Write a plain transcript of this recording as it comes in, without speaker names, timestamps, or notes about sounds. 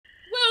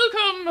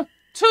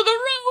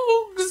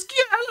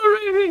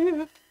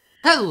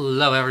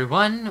Hello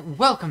everyone,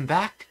 welcome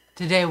back.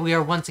 Today we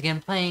are once again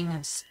playing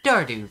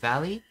Stardew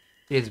Valley.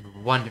 It is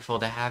wonderful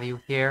to have you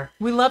here.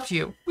 We loved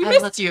you. We I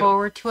missed look you.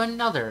 forward to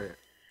another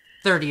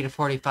 30 to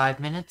 45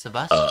 minutes of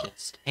us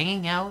just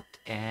hanging out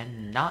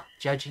and not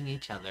judging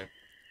each other.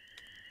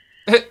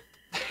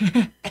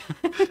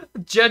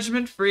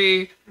 Judgment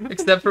free,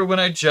 except for when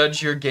I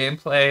judge your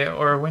gameplay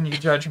or when you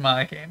judge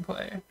my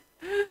gameplay.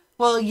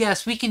 Well,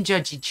 yes, we can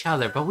judge each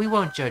other, but we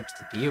won't judge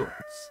the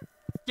viewers.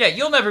 Yeah,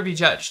 you'll never be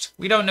judged.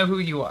 We don't know who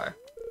you are.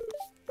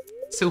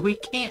 So we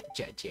can't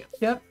judge you.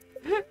 Yep.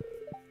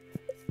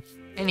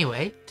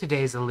 Anyway,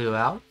 today's a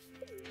luau.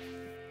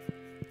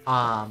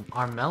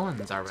 Our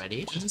melons are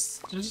ready.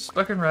 Just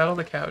fucking rattle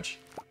the couch.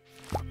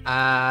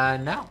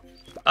 No.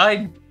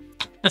 I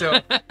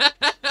don't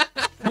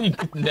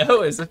think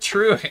no is a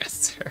true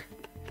answer.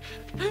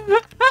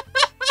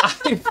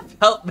 I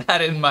felt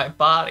that in my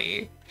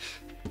body.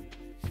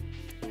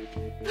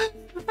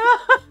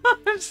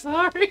 I'm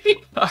sorry.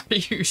 Are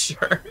you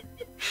sure?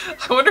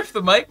 I wonder if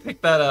the mic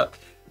picked that up.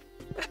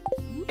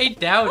 I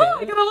doubt Oh,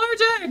 I it. got a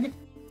large egg!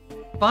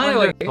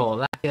 Finally! Wonderful.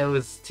 That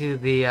goes to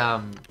the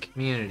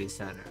community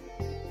center.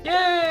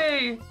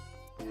 Yay!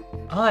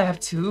 Oh, I have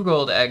 2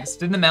 gold eggs.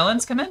 Did the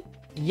melons come in?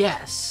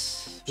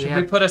 Yes. Should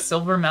we put a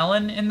silver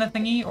melon in the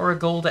thingy or a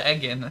gold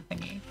egg in the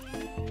thingy?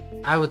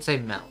 I would say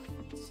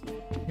melons.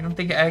 You don't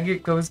think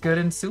egg goes good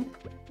in soup?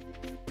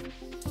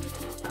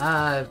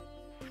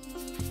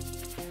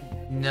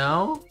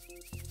 No.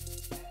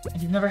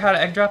 You've never had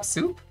egg drop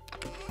soup?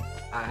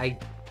 I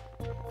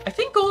I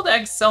think gold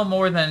eggs sell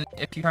more than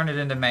if you turn it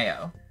into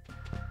mayo.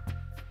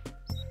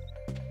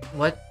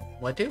 What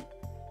do?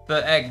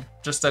 The egg,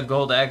 just a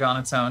gold egg on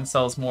its own,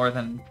 sells more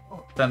than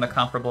the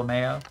comparable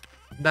mayo.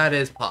 That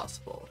is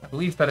possible. I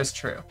believe that is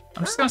true.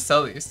 I'm just gonna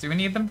sell these. Do we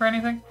need them for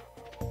anything?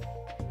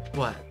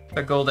 What?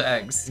 The gold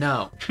eggs.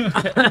 No.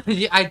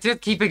 I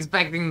did keep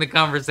expecting the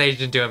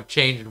conversation to have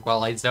changed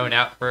while I zone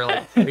out for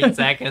like 3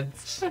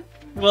 seconds.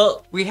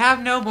 Well, We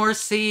have no more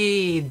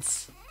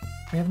seeds.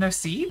 we have no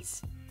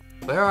seeds?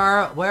 Where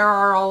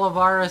are all of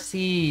our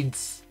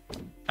seeds?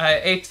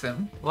 I ate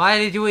them. Why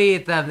did you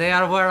eat them? They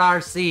are where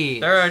our seeds.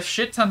 There are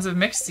shit tons of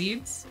mixed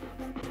seeds.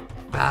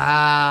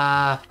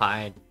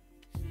 Fine.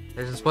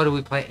 This is what do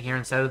we plant here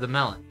instead of the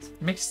melons?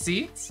 Mixed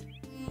seeds?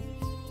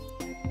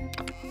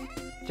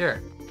 Sure.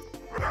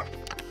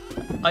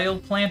 I'll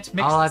plant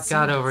mixed All I've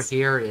got seeds. over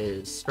here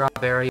is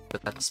strawberry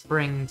with that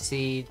spring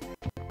seed.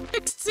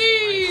 Mixed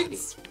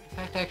seeds! In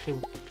fact, actually,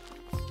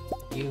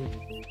 you.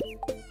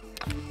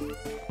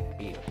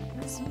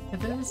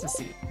 That is a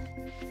seed.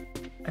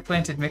 I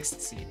planted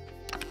mixed seed.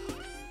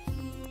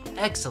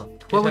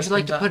 Excellent. What would has you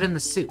like been to put in the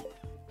soup?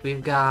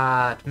 We've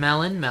got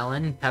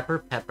melon,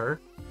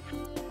 pepper.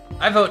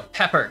 I vote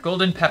pepper,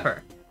 golden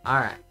pepper.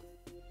 Alright.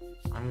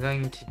 I'm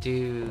going to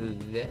do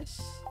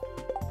this.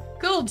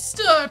 Gold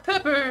star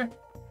pepper!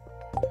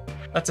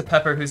 That's a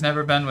pepper who's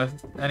never been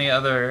with any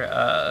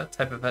other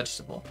type of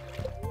vegetable.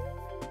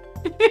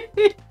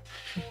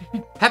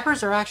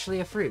 Peppers are actually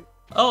a fruit.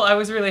 Oh, I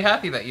was really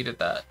happy that you did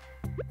that.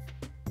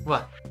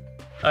 What?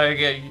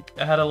 I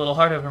had a little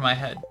heart over my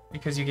head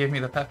because you gave me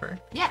the pepper.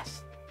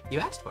 Yes. You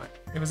asked for it.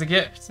 It was a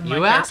gift, and You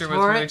my asked character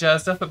was for really it.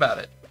 jazzed up about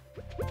it.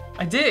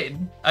 I did.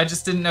 I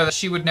just didn't know that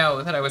she would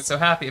know that I was so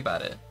happy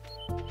about it.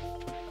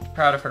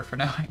 Proud of her for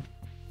knowing.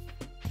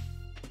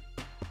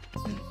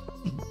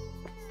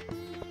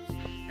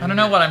 I don't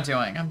know what I'm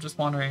doing. I'm just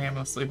wandering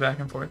aimlessly back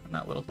and forth in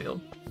that little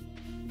field.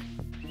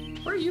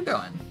 Where are you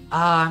going?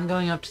 I'm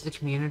going up to the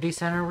community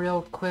center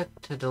real quick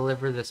to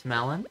deliver this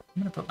melon.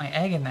 I'm gonna put my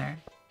egg in there.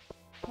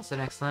 That's an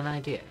excellent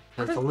idea.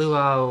 Because the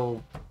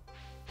luau,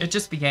 It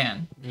just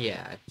began.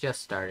 yeah, it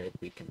just started.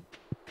 We can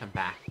come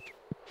back.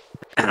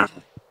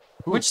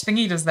 Which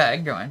thingy does that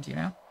egg go in, do you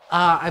know?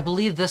 I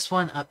believe this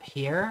one up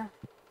here.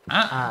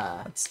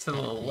 That's to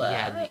the left.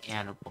 Yeah, the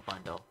animal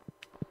bundle.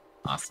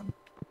 Awesome.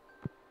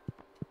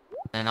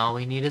 And all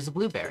we need is a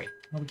blueberry.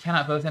 Well, we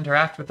cannot both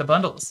interact with the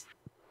bundles.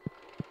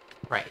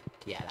 Right,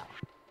 yeah, that one.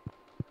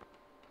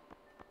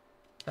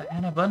 The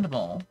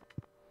Anabundable.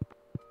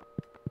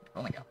 I've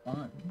only got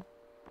one.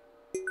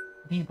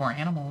 We need more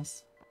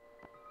animals.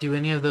 Do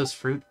any of those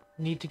fruit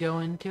need to go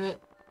into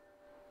it?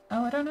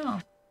 Oh, I don't know.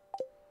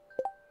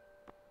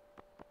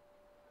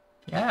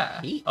 Yeah.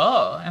 Peach.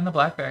 Oh, and the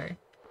blackberry.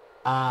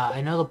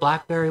 I know the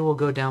blackberry will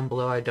go down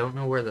below. I don't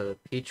know where the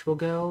peach will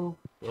go.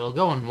 It'll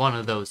go in one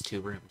of those 2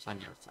 rooms on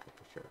your side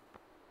for sure.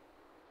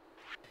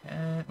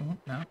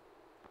 No.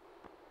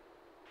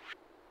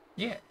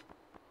 Yeah.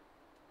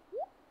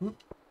 Oop.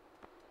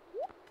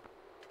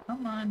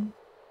 Come on.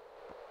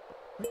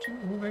 Put you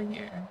over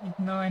here,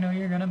 even though I know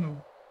you're gonna move.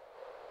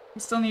 We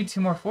still need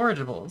 2 more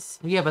forageables.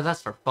 Yeah, but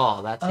that's for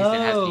fall. That season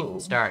hasn't Oh. even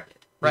started.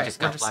 We Right, just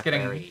we're got just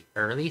getting- blackberry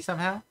early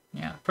somehow.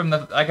 Yeah,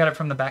 I got it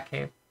from the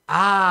Batcave.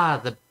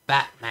 The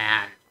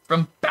Batman.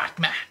 From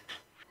Batman.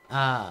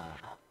 Ah.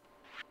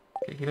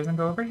 Okay, he doesn't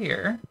go over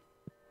here.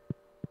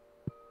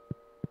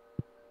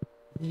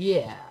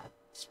 Yeah,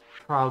 it's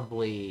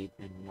probably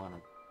in one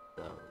of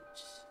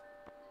those.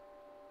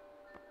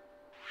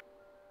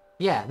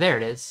 Yeah, there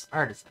it is.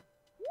 Artisan.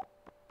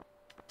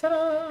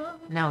 Ta-da!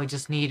 Now we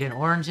just need an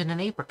orange and an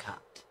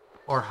apricot.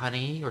 Or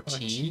honey, or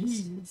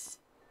cheese.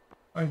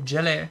 Or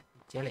jelly.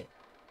 Jelly.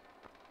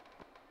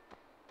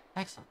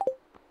 Excellent.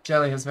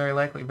 Jelly is very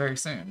likely very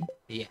soon.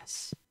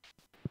 Yes.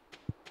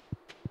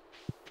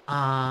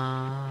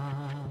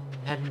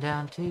 Heading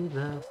down to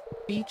the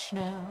beach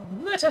now.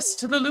 Let us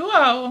to the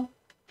luau.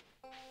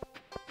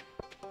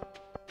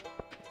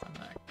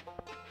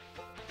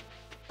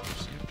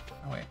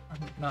 Oh wait, I'm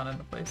not in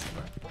the place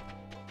where...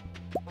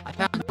 I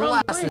found the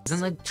glasses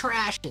and the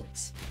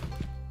trashes.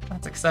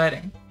 That's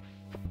exciting.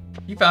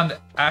 You found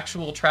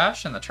actual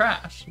trash in the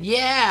trash.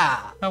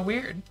 Yeah! How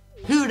weird.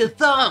 Who'da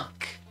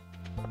thunk?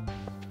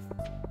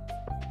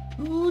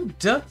 Who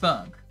da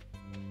thunk?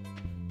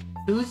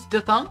 Who's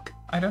the thunk?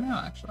 I don't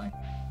know, actually.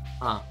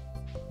 Huh.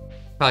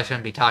 Probably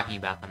shouldn't be talking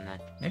about them then.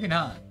 Maybe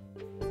not.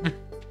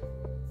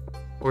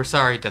 We're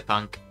sorry,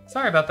 Dathunk.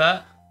 Sorry about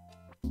that.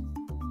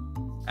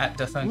 At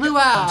Dathunk Luau!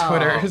 on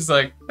Twitter is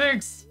like,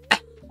 thanks.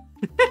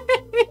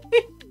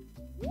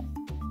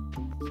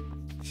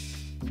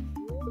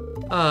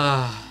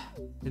 I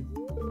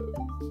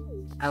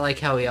like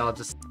how we all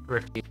just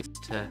refuse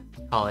to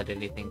call it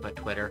anything but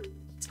Twitter.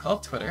 It's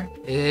called Twitter.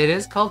 It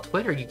is called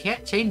Twitter. You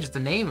can't change the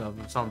name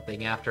of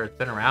something after it's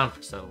been around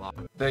for so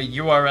long. The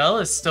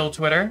URL is still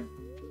Twitter.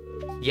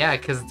 Yeah,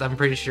 because I'm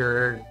pretty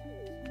sure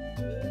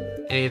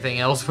anything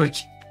else would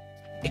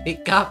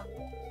it got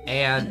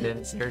banned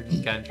in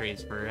certain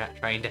countries for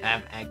trying to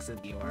have X in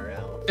the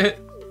URL.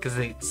 Because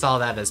they saw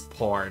that as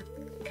porn.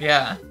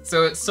 Yeah,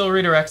 so it still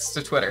redirects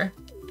to Twitter.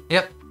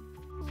 Yep.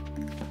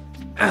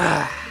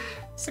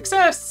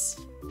 Success!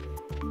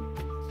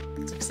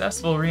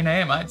 Successful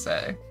rename, I'd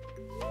say.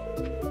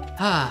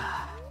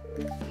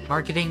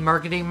 Marketing,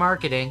 marketing,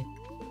 marketing.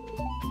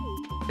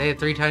 Say it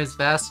 3 times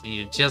fast and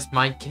you just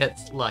might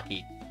get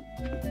lucky.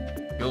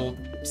 You'll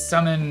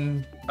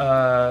summon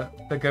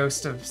the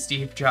ghost of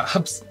Steve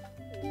Jobs.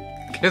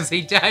 Because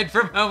he died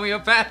from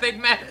homeopathic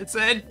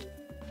medicine.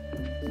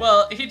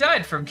 Well, he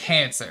died from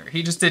cancer.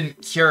 He just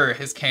didn't cure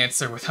his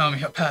cancer with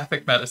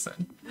homeopathic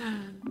medicine.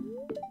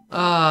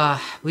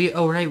 We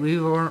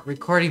weren't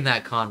recording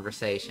that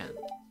conversation.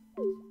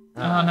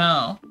 Oh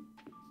no.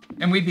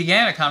 And we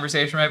began a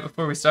conversation right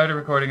before we started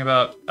recording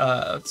about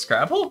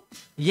Scrabble?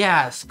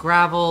 Yeah,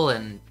 Scrabble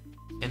and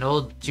an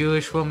old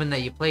Jewish woman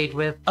that you played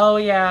with. Oh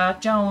yeah,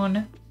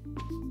 Joan.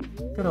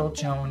 Good old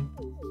Joan.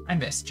 I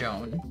miss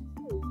Joan.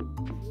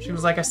 She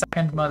was like a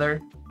second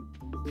mother.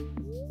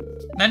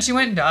 And then she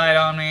went and died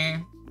on me.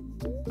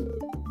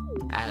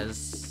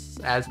 As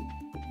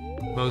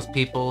most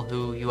people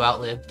who you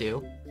outlive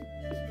do.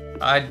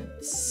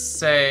 I'd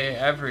say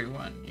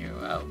everyone you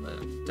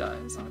outlive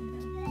dies on you.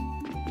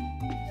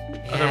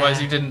 Yeah.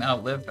 Otherwise you didn't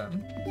outlive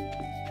them.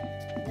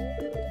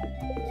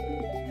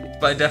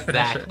 By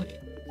definition. Exactly.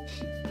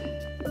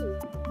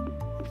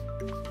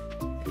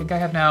 I think I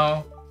have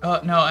now...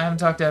 Oh, no, I haven't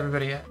talked to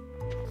everybody yet.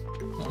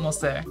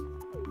 Almost there.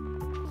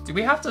 Do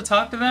we have to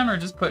talk to them or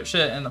just put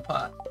shit in the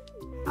pot?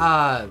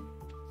 Pot.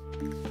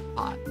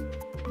 Pot.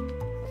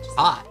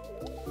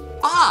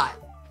 Pot!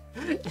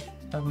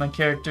 Have my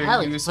character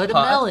Alex, use put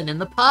pot? a melon in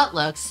the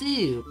potluck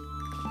soup.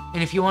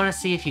 And if you want to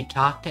see if you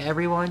talk to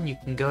everyone, you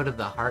can go to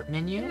the heart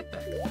menu.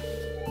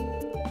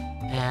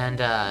 And,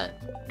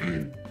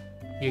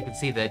 you can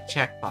see the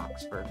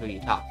checkbox for who you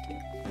talk to.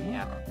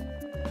 Yeah.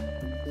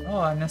 Oh,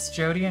 I miss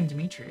Jody and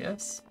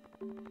Demetrius.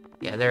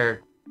 Yeah,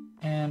 they're...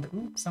 And,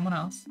 ooh, someone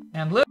else.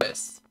 And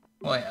Lewis.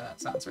 Well, yeah, that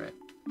sounds right.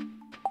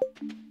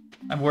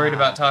 I'm worried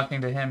about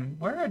talking to him.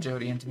 Where are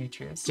Jody and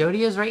Demetrius?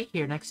 Jody is right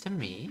here next to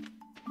me.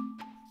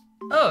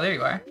 Oh, there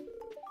you are.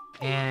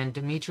 And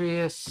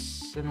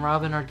Demetrius and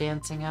Robin are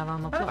dancing out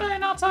on the How floor. did I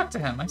not talk to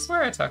him? I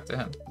swear I talked to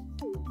him.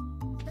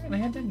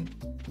 Apparently I didn't.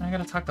 I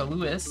gotta talk to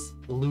Lewis.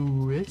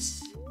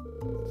 Lewis?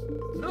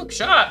 Luke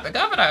Short, the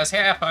governor is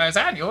here for his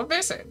annual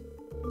visit.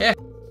 If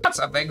you want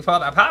something for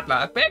the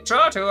potluck, make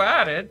sure to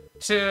add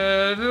it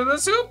to the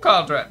soup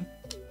cauldron.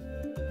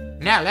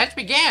 Now, let's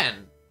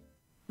begin!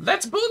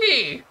 Let's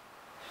boogie!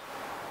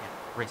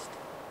 Wrist.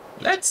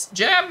 Let's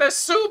jam this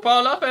soup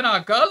all up in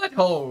our gullet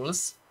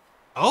holes.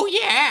 Oh,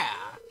 yeah!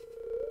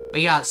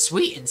 We got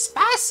sweet and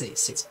spicy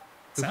soup.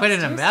 We put in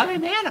a tasty.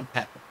 melon and a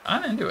pepper.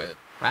 I'm into it.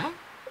 Right?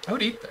 I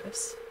would eat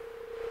this.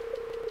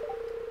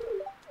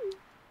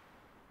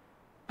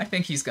 I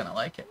think he's gonna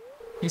like it.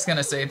 He's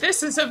gonna say,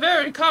 this is a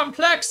very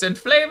complex and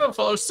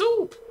flavorful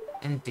soup.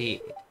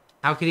 Indeed.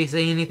 How could he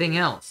say anything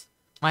else?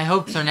 My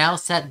hopes are now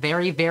set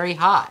very, very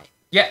high.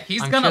 Yeah,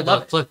 he's I'm gonna sure love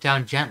they'll it. flip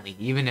down gently,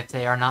 even if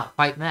they are not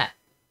quite met.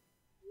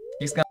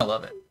 He's gonna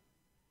love it.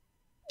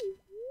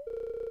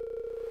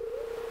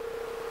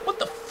 What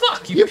the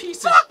fuck, you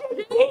piece of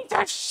shit? Piece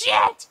of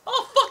shit!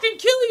 I'll fucking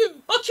kill you!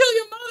 I'll kill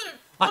your mother!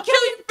 I'll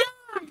kill your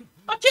dog!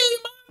 I'll kill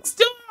your mom's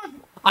dog!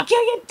 I'll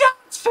kill your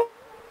dog's food!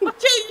 I'll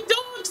kill your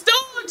dog's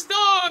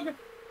dog!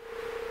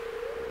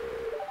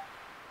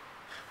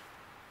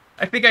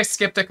 I think I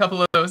skipped a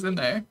couple of those in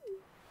there.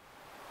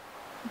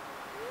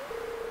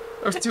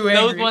 I was too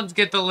angry. Those ones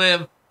get to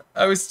live.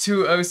 I was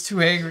too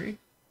angry.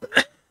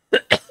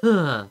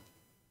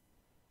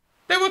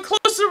 They were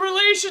closer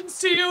relations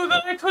to you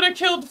than I could have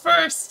killed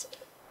first.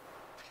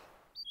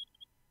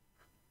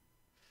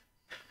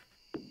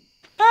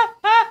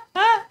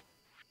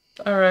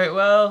 Alright,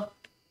 well...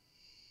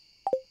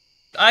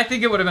 I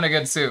think it would have been a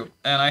good soup,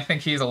 and I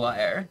think he's a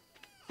liar.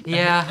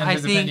 Yeah, and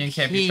his opinion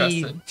can't be he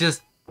trusted.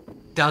 just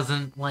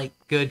doesn't like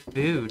good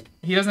food.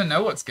 He doesn't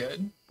know what's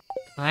good.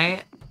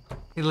 Right?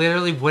 He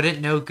literally wouldn't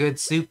know good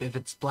soup if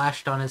it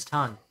splashed on his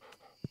tongue.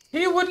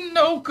 He wouldn't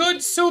know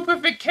good soup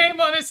if it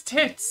came on his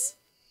tits.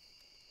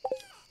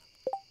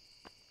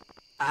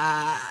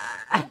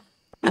 I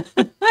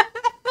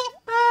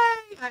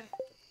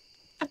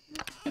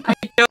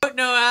don't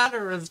know how to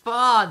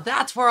respond.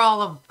 That's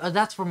where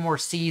that's where more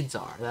seeds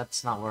are.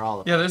 That's not where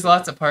all of Yeah, there's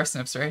lots of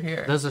parsnips right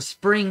here. Those are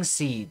spring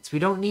seeds. We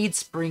don't need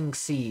spring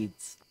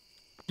seeds.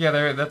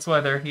 Yeah, that's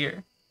why they're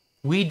here.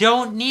 We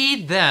don't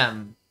need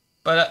them.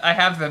 But I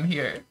have them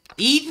here.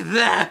 Eat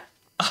them.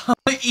 I'll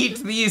eat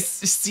these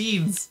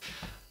seeds.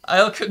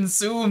 I'll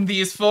consume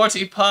these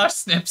 40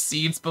 parsnip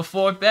seeds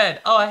before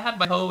bed. Oh, I had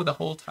my hoe the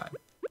whole time.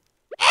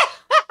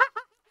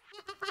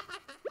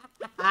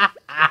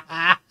 That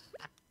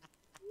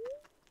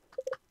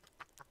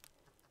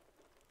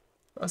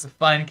was a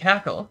fine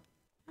cackle.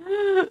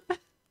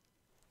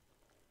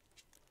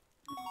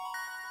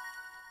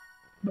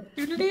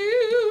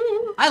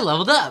 I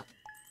leveled up.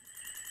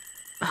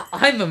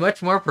 I'm a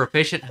much more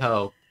proficient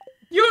hoe.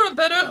 You're a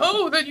better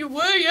hoe than you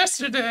were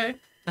yesterday.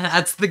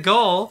 That's the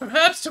goal.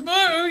 Perhaps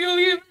tomorrow you'll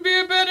even be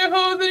a better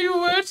hoe than you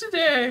were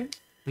today.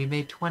 We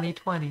made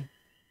 2020.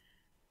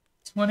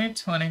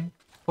 2020.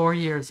 4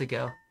 years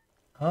ago.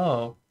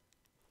 Oh.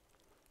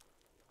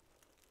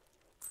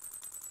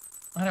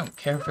 I don't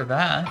care for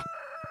that.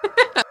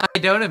 I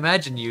don't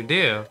imagine you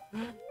do.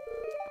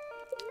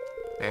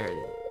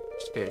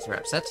 Spirits are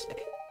upset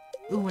today.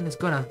 Ooh, and it's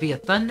gonna be a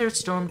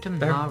thunderstorm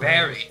tomorrow. They're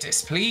very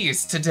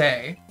displeased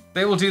today.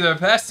 They will do their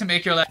best to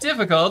make your life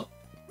difficult.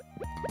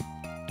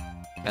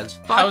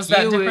 How's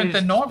that different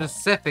than normal?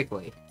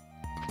 Specifically.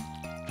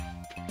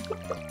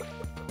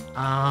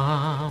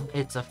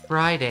 It's a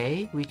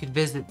Friday. We could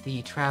visit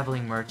the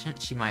traveling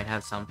merchant. She might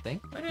have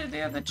something. Where did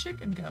the other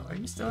chicken go? Are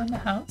you still in the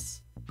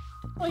house?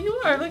 Well, you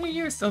are. Look at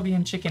you still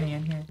being chickeny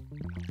in here.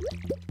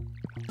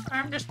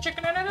 I'm just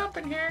chickening it up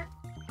in here.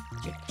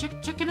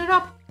 Chicken it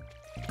up.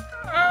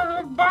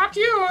 Bark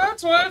you,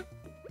 that's what.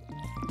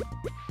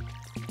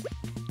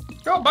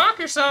 Go bark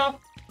yourself.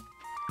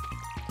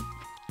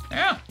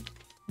 Yeah.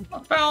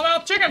 Foul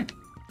mouth chicken.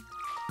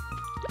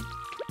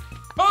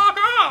 Fuck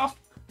off.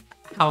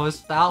 How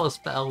is foul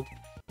spelled?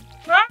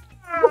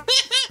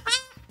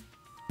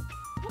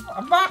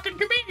 A barking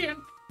comedian.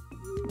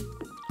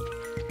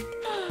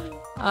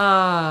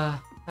 I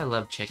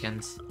love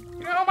chickens. You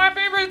know who my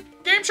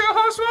favorite game show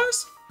host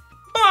was?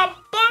 Bob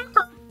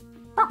Barker.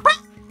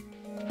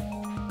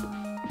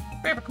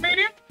 Favorite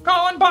comedian?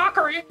 Colin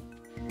Mockery.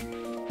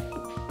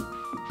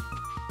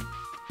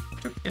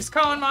 Is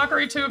Colin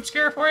Mockery too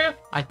obscure for you?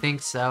 I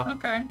think so.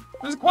 Okay.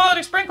 There's a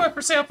quality sprinkler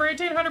for sale for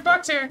 1,800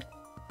 bucks here.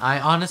 I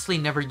honestly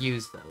never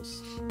use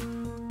those.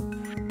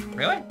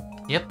 Really?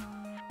 Yep.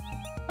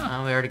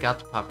 Huh. We already got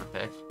the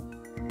pufferfish.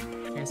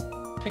 Here's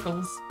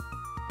pickles.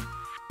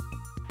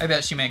 I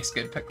bet she makes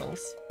good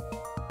pickles.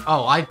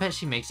 Oh, I bet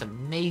she makes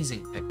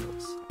amazing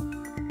pickles.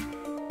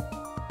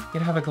 You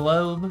could have a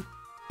globe.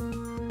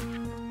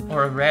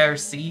 Or a rare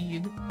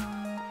seed.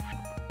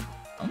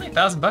 Only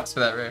 $1,000 for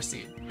that rare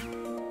seed.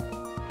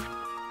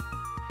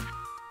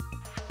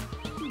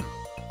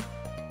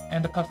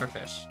 And a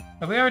pufferfish.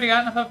 Have we already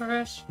gotten a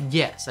pufferfish?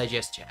 Yes, I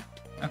just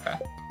checked. Okay.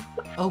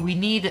 Oh, we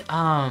need,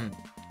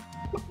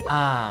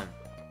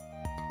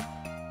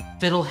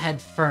 Fiddlehead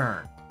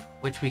Fern,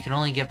 which we can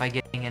only get by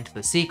getting into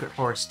the secret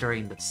forest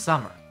during the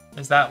summer.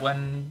 Is that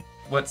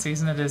what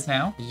season it is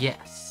now?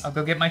 Yes. I'll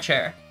go get my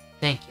chair.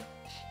 Thank you.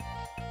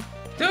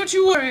 Don't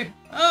you worry.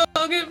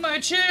 I'll get my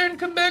chair and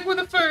come back with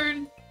a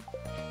fern.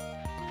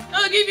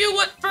 I'll give you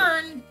what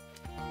fern?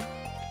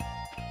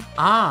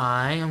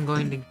 I am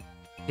going to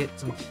get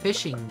some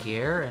fishing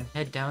gear and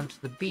head down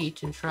to the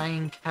beach and try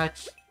and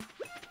catch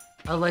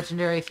a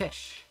legendary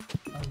fish.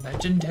 A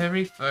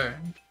legendary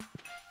fern.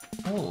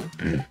 Oh.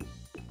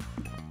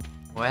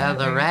 Where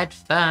the red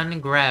fern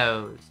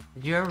grows.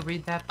 Did you ever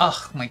read that book?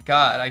 Oh my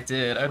god, I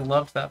did. I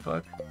loved that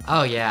book.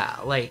 Oh yeah,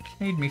 like...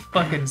 Made me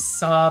fucking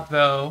sob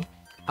though.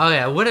 Oh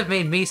yeah, it would have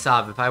made me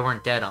sob if I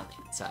weren't dead on the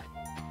inside.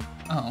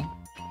 Oh.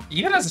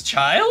 Even as a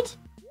child?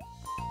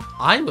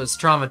 I was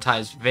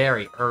traumatized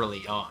very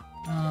early on.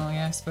 Oh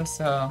yeah, I suppose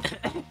so.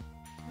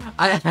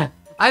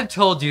 I've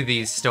told you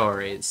these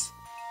stories.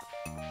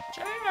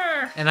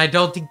 Chair! And I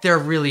don't think they're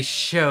really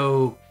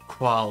show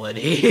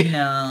quality.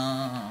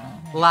 No.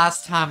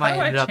 Last time How I do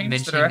ended up change the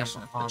mentioning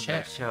direction them of the on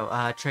chair? the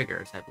show.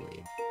 Triggers, I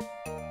believe.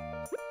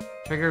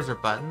 Triggers or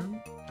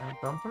button? Or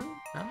bumper?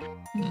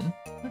 No?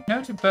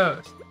 No to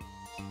both.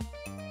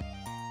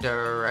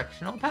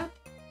 Directional pad?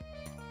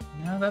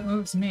 No, that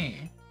moves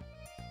me.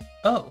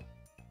 Oh.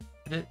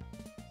 Did it?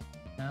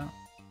 No.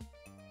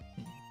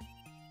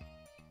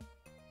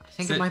 I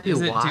think it might be is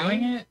Y. Is it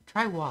doing it?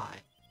 Try Y.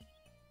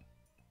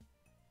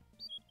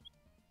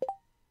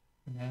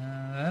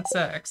 That's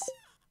X.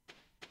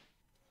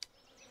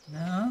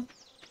 No.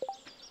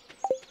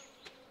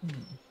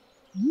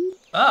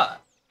 Ah,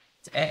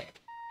 it's A.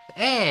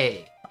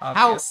 Hey!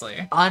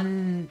 Obviously. How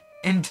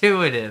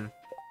unintuitive.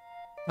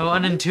 How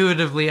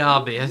unintuitively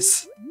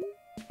obvious.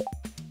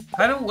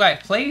 How do I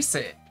place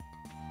it?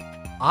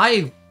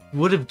 I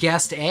would have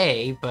guessed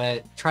A,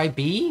 but try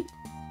B?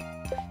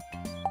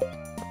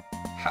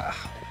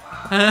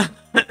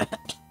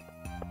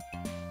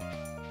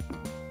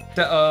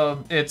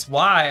 It's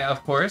Y,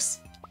 of course.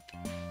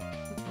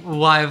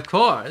 Why, of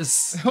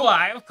course.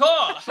 Why, of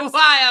course.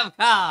 Why, of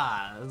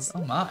course.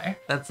 Oh my.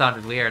 That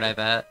sounded weird, I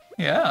bet.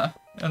 Yeah,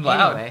 and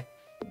loud. Anyway.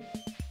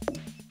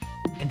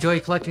 Enjoy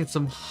collecting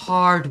some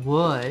hard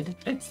wood.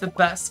 It's the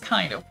best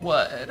kind of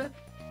wood.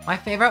 My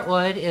favorite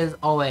wood is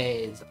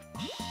always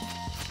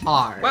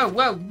hard. Whoa,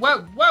 whoa,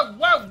 whoa, whoa,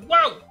 whoa,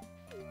 whoa!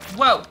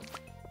 Whoa!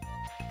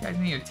 You guys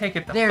need to take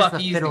it the There's fuck the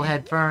easy.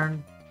 fiddlehead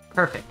fern.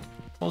 Perfect.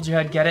 Told you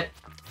I'd get it.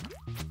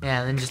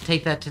 Yeah, then just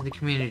take that to the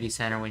community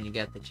center when you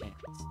get the chance.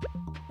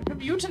 The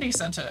Mutiny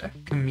Center.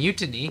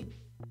 Commutiny?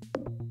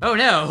 Oh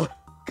no!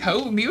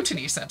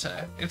 Co-Mutiny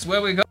Center. It's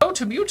where we go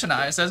to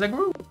mutinize as a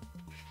group.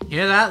 You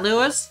hear that,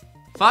 Lewis?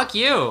 Fuck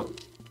you!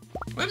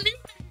 We're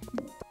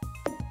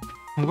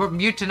We're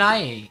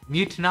mutinizing.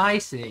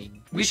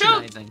 We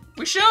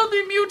shall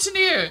be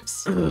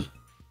mutineers!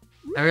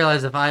 I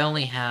realize if I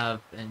only have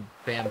a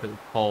bamboo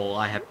pole,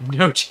 I have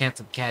no chance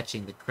of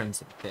catching the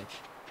crimson fish.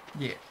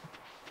 Yeah.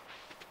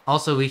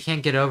 Also, we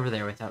can't get over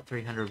there without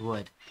 300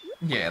 wood.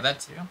 Yeah,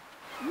 that too.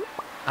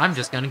 I'm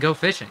just gonna go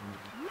fishing.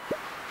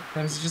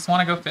 Because you just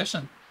want to go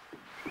fishing.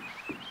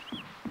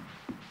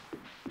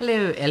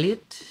 Hello,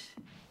 Elliot.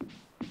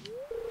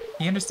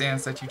 He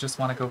understands that you just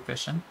want to go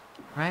fishing.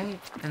 Right?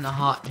 In the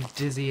hot and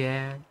dizzy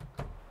air.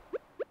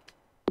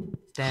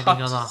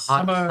 Standing on the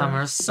hot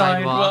summer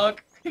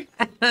sidewalk.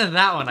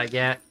 That one I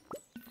get.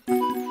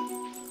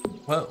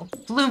 Whoa.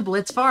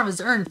 Bloomblitz Farm has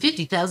earned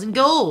 50,000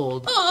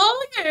 gold.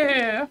 Oh,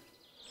 yeah.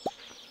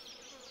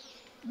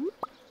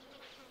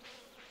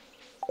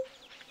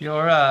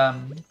 You're,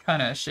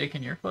 kind of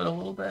shaking your foot a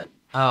little bit.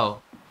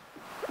 Oh.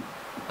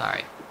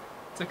 Sorry.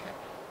 It's okay.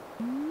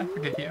 I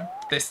forgive you.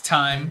 This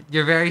time.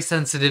 You're very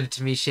sensitive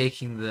to me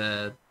shaking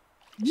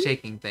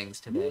things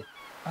today.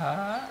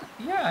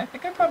 Yeah, I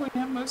think I probably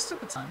am most of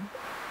the time.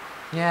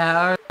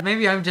 Yeah, or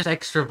maybe I'm just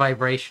extra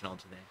vibrational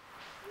today.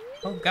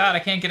 Oh god, I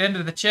can't get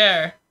into the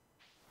chair.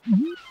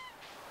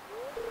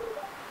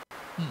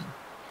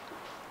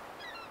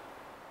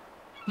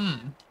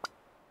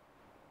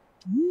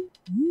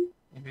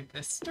 Maybe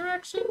this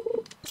direction?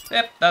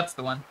 Yep, that's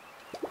the one.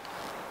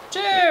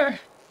 Chair!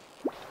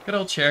 Good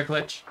old chair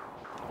glitch.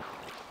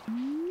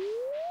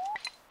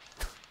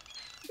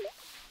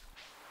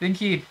 Think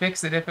he'd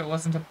fix it if it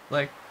wasn't a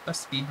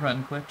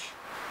speedrun glitch.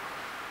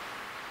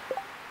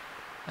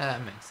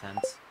 That makes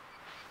sense.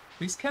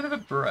 He's kind of a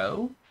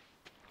bro.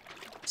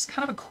 He's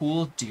kind of a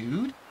cool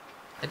dude.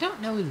 I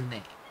don't know his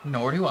name,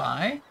 Nor do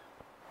I.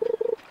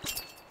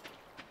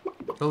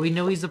 but we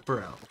know he's a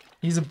bro.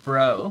 He's a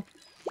bro.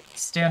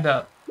 Stand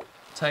up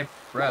type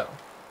bro.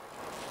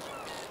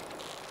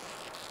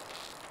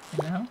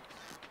 You know?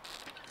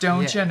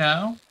 Don't you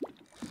know?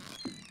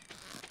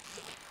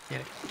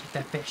 Get it. Get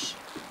that fish.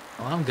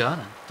 Well, I'm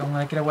gonna. Don't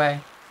let it get away.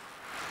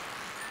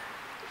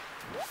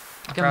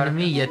 Come to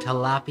me, you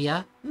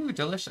tilapia. Ooh,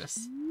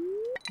 delicious.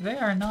 They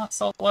are not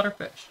saltwater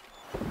fish.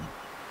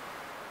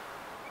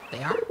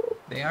 They are?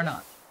 They are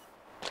not.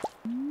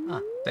 Huh.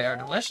 They are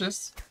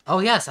delicious. Oh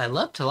yes, I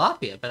love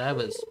tilapia, but I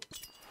was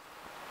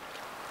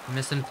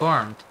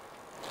misinformed.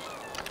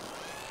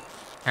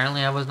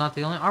 Apparently I was not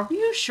the only... Are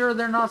you sure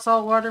they're not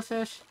saltwater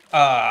fish?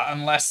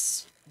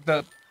 Unless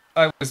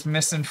I was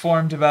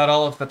misinformed about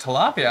all of the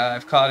tilapia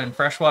I've caught in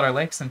freshwater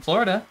lakes in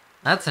Florida.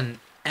 That's an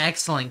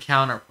excellent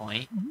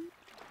counterpoint.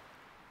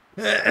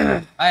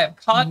 I have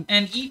caught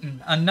and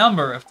eaten a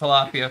number of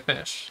tilapia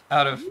fish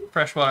out of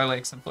freshwater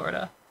lakes in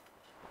Florida.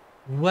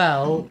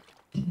 Well,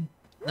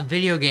 the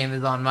video game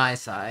is on my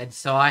side,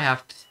 so I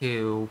have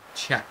to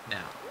check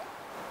now.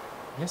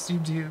 Yes, you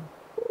do.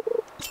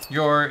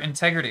 Your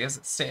integrity is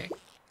at stake.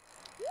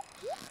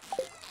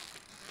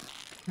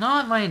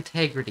 Not my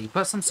integrity,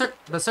 but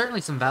but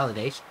certainly some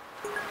validation.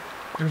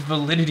 Your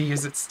validity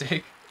is at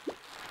stake.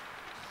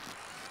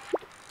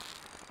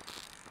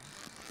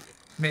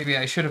 Maybe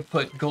I should have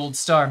put Gold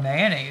Star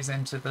mayonnaise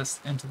into the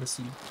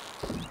soup.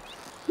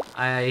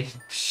 I'm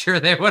sure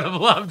they would have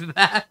loved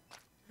that.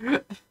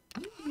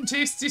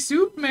 Tasty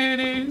soup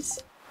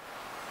mayonnaise.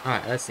 All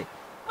right, let's see.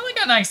 I like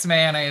a nice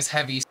mayonnaise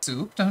heavy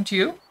soup, don't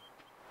you?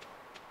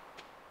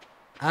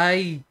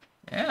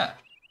 Yeah.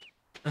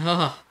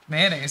 Ugh.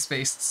 Mayonnaise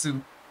based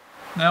soup.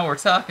 Now we're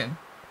talking.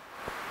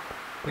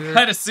 The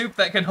kind of soup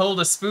that can hold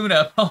a spoon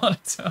up on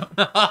its own.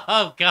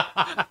 Oh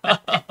god.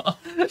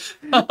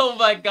 Oh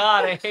my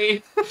god, I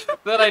hate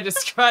that I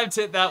described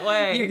it that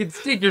way. You can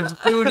stick your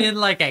spoon in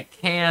like a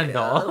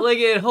candle. Like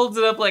it holds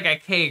it up like a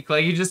cake.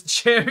 Like you just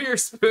jam your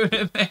spoon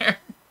in there.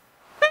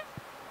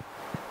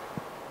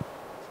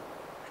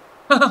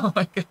 Oh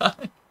my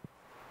god.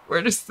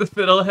 Where does the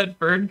fiddlehead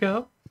fern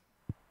go?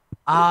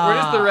 Where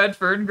does the Uh, red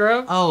fern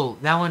grow? Oh,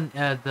 that one,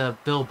 the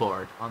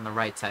billboard on the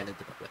right side of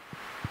the building.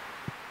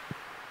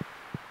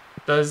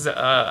 Does,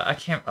 I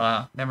can't,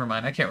 never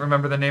mind. I can't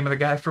remember the name of the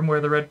guy from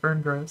Where the Red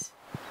Fern Grows.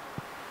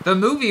 The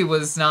movie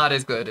was not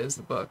as good as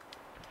the book.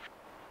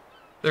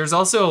 There's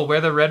also a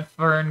Where the Red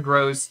Fern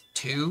Grows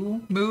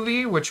 2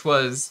 movie, which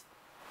was,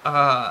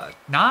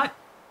 not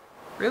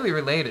really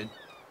related.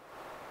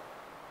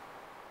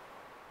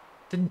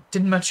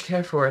 Didn't much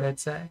care for it, I'd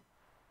say.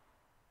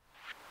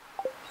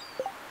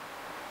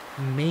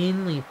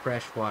 Mainly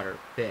freshwater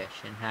fish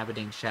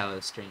inhabiting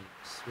shallow streams,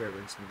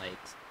 rivers, and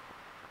lakes.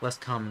 Less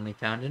commonly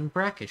found in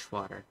brackish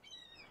water.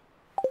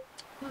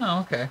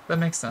 Oh, okay. That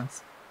makes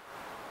sense.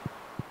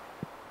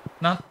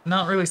 Not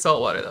really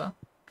saltwater, though.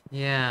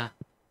 Yeah.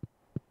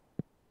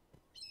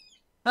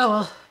 Oh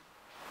well.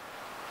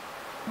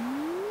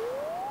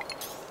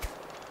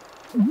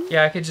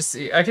 Yeah, I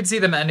could see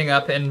them ending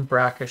up in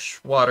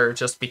brackish water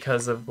just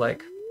because of,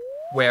 like,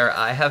 where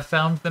I have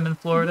found them in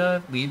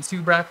Florida leads to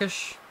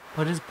brackish.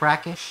 What is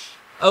brackish?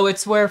 Oh,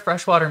 it's where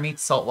freshwater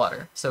meets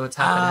saltwater, so it's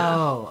happening.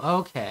 Oh,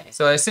 okay.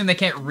 So I assume they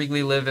can't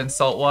really live in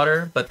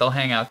saltwater, but they'll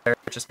hang out there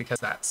just because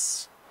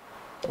that's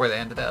where they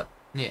ended up.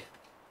 Yeah.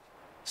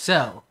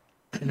 So,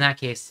 in that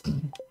case,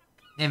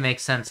 it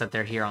makes sense that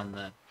they're here on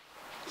the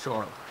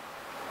shoreline.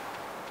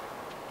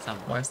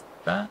 Somewhere. Why's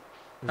that?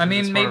 I Isn't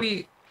mean, this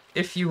maybe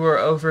if you were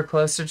over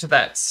closer to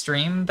that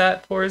stream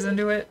that pours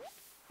into it.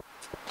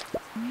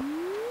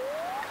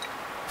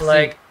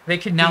 Like, they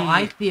could Now,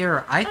 be...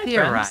 I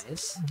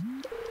theorize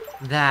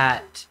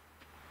that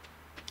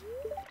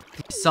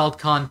the salt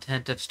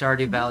content of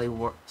Stardew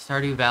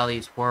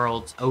Valley's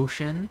world's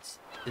oceans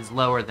is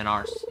lower than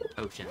our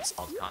ocean's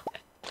salt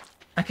content.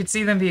 I could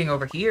see them being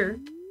over here.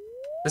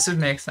 This would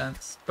make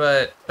sense,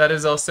 but that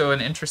is also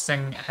an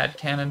interesting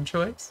headcanon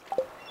choice.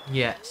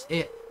 Yes,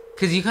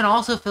 because you can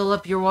also fill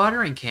up your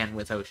watering can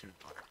with ocean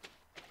water.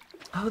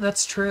 Oh,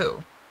 that's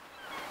true.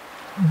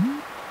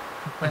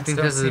 I think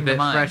this is a bit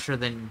fresher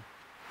than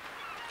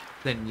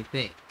you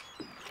think.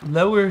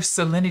 Lower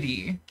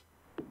salinity.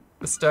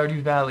 The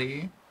Stardew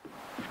Valley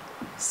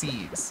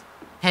seas.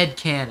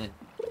 Headcanon.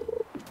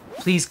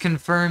 Please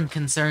confirm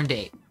concerned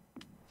ape.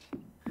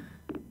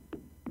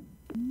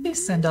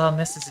 Please send all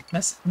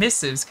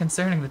missives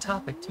concerning the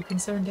topic to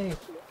Concerned Ape,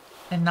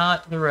 and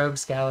not the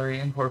Rogues Gallery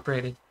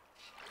Incorporated.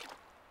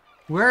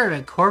 We're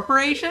a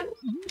corporation?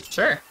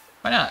 Sure,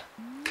 why not?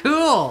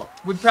 Cool!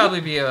 Would probably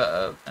be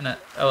an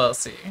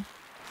LLC.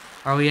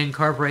 Are we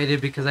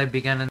incorporated because I've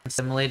begun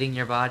assimilating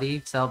your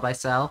body, cell by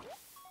cell?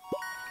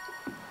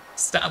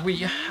 Stop.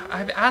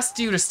 I've asked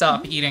you to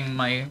stop eating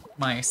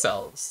my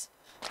cells.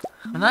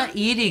 I'm not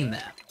eating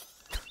them.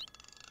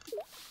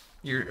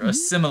 You're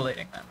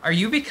assimilating them. Are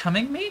you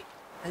becoming me?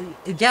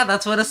 Yeah,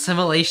 that's what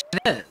assimilation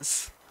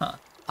is. Huh.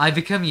 I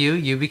become you,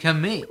 you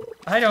become me.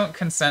 I don't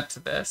consent to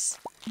this.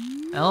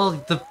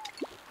 Well, the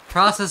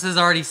process has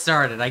already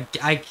started.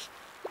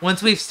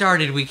 Once we've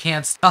started, we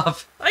can't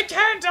stop. I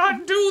can't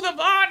undo the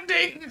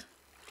bonding!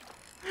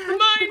 The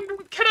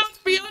mind cannot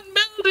be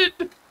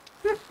unmelded!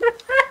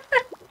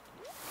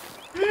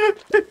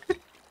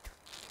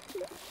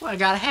 Well, I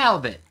got a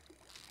halibut.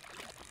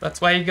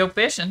 That's why you go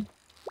fishing.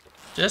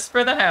 Just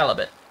for the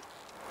halibut.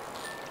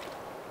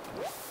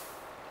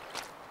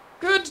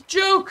 Good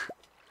joke!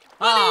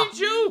 Funny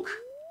joke!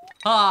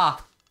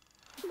 Ah,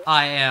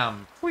 I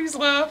am Please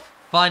laugh.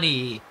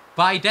 funny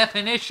by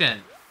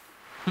definition.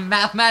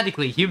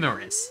 Mathematically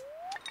humorous.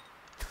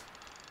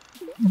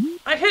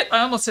 I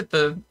almost hit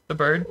the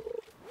bird.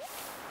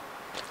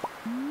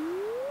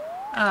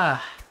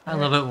 Ah, I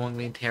love it when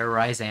we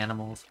terrorize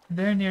animals.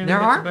 Very nearly There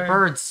hit aren't the bird.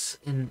 birds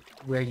in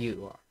where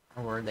you are,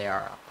 or where they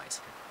are on my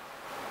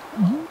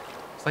screen.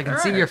 So I can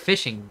see Alright. your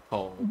fishing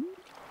pole,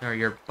 or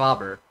your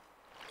bobber.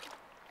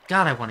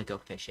 God, I want to go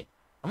fishing.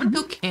 I want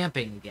to go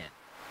camping again.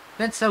 It's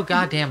been so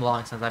goddamn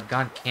long since I've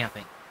gone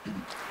camping.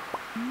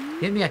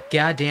 Give me a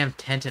goddamn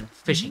tent and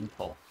fishing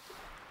pole.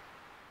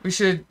 We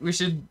should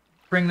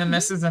bring the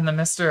missus and the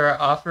mister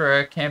offer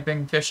a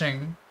camping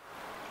fishing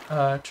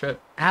trip.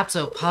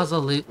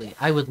 Abso-positively.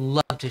 I would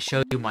love to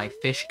show you my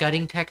fish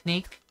gutting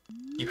technique.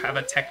 You have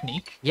a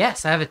technique?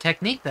 Yes, I have a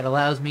technique that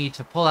allows me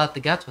to pull out the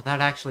guts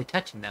without actually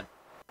touching them.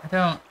 I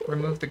don't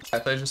remove the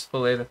guts, I just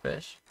fillet the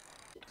fish.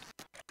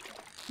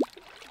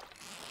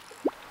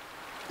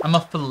 I'm a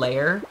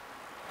filleter?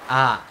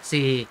 Ah,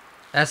 see,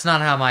 that's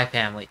not how my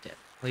family did.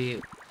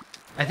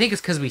 I think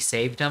it's because we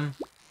saved them.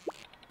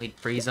 We'd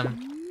freeze them,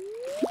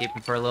 keep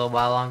them for a little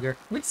while longer.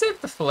 We'd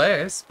save the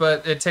fillets,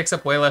 but it takes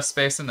up way less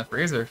space in the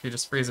freezer if you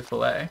just freeze a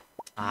fillet.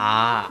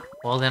 Ah,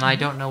 well then I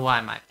don't know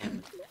why my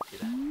family did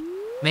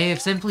that. May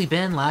have simply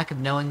been lack of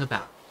knowing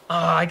about. Oh,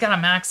 I got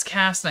a max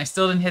cast and I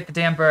still didn't hit the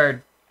damn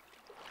bird.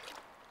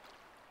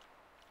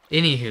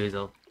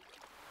 Anywho,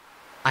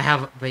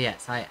 but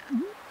yes,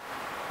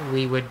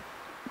 we would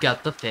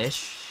gut the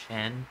fish,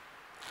 and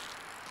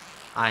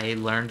I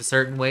learned a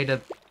certain way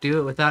to do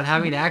it without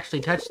having to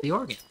actually touch the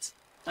organs.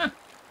 Huh.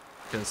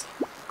 It was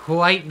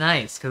quite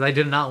nice, because I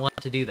did not want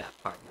to do that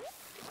part.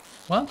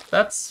 Well,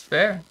 that's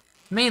fair.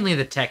 Mainly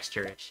the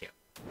texture issue.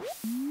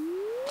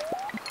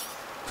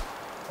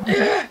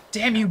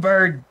 Damn you,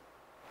 bird.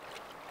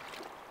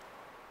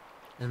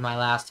 This is my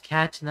last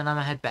catch, and then I'm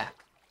gonna head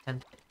back.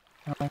 And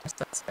Oh, I guess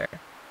that's fair.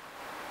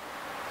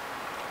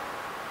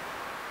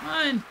 Come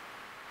on.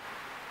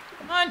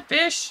 Come on,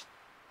 fish.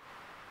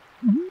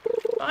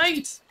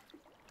 Bite.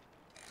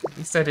 At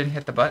least I didn't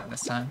hit the button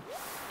this time.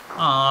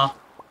 Aw.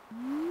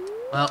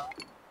 well,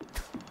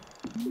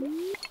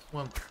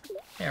 one,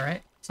 Yeah,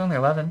 right? It's only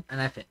 11.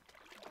 and I fit.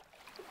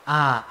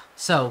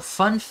 So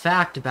fun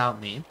fact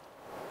about me: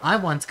 I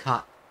once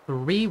caught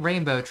 3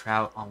 rainbow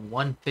trout on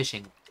one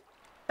fishing.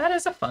 That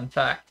is a fun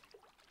fact.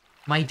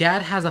 My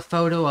dad has a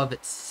photo of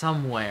it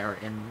somewhere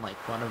in like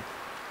one of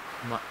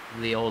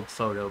the old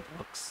photo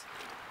books.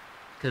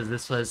 Because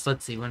this was,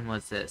 let's see, when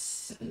was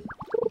this?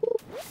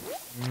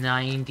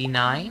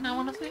 99, I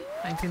want to say?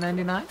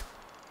 1999?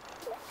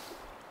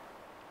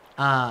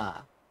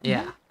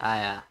 Yeah,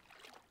 I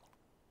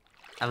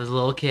was a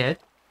little kid.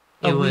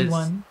 It A wee was...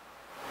 one.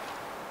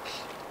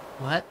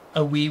 What?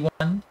 A wee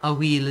one. A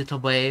wee little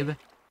babe.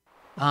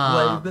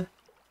 Babe.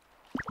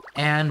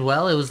 And,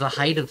 well, it was the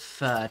height of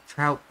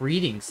trout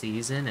breeding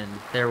season, and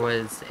there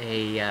was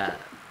a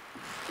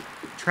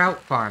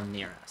trout farm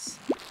near us.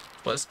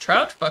 Was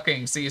trout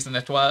fucking season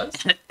it was.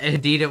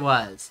 Indeed it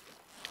was.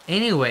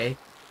 Anyway,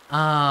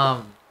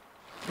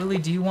 Willie,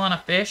 do you want a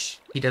fish?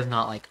 he does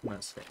not like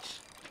most fish.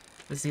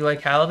 Does he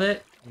like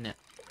halibut? No,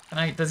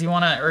 Does he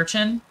want an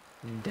urchin?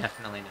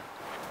 definitely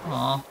not.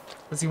 Aw.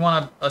 Does he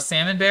want a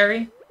salmon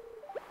berry?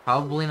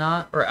 Probably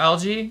not. Or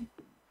algae?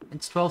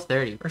 It's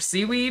 12:30. Or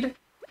seaweed?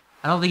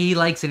 I don't think he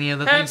likes any of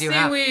the Have things you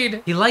have.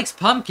 seaweed! He likes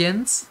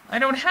pumpkins. I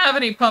don't have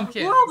any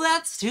pumpkins. Well,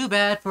 that's too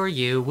bad for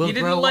you. We'll He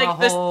didn't grow like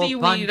a the whole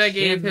seaweed bunch I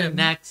gave in the him.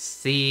 next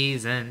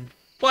season.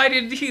 Why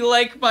did he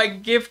like my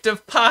gift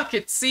of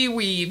pocket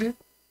seaweed?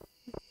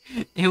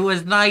 It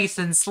was nice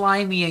and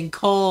slimy and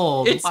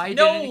cold. Why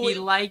didn't he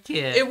like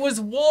it? It was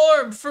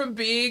warm from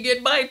being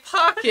in my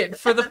pocket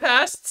for the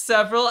past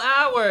several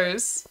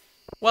hours.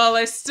 While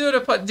I stood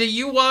upon... Do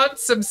you want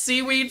some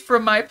seaweed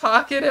from my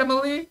pocket,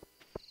 Emily?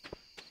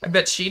 I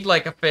bet she'd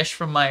like a fish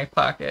from my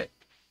pocket.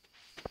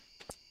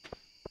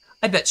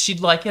 I bet she'd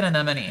like an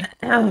anemone.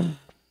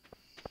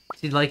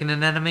 She'd like an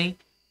anemone?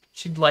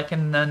 She'd like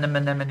an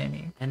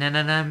anemone. An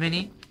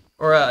anemone?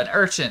 Or an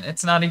urchin.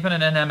 It's not even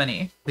an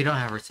anemone. We don't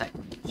have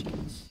recycling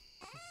machines.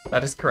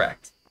 That is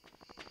correct.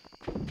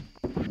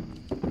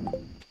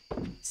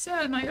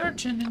 Sell my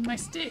urchin and my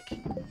stick.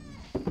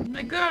 And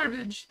my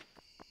garbage.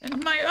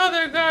 And my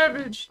other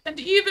garbage. And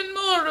even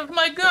more of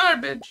my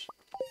garbage.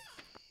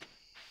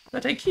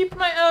 But I keep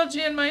my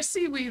algae and my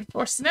seaweed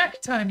for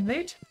snack time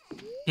late.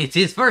 It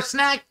is for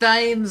snack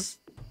times!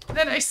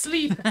 Then I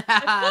sleep. And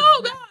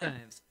oh God!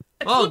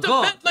 I Oh, put to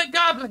God. bed like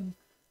goblin.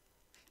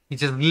 You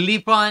just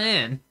leap on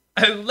in.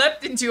 I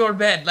leapt into your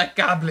bed like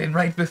goblin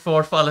right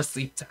before fall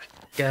asleep time.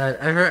 God,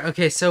 I heard.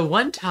 Okay, so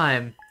one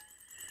time,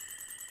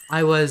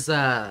 I was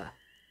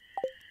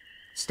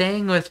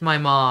staying with my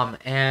mom,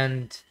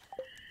 and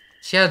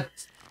she had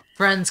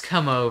friends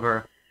come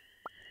over,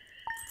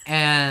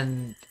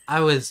 and I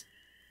was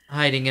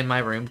hiding in my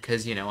room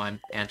because, you know, I'm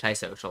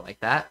antisocial like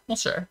that. Well,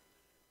 sure.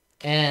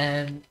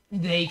 And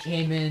they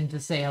came in to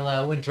say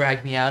hello and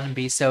drag me out and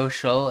be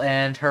social,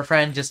 and her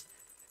friend just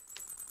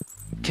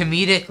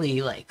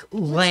comedically, like,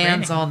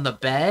 lands raining? on the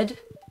bed,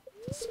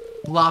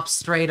 flops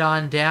straight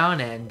on down,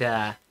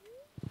 and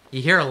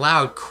you hear a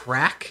loud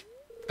crack,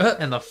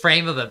 and the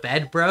frame of the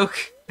bed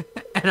broke,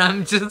 and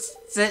I'm just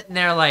sitting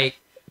there like,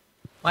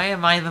 why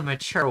am I the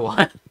mature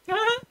one?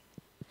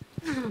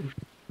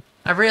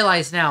 I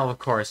realize now, of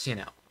course, you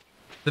know,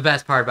 the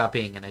best part about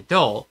being an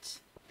adult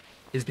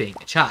is being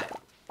a child.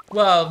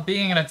 Well,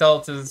 being an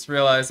adult is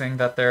realizing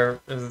that there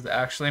is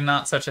actually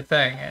not such a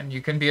thing, and you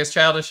can be as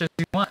childish as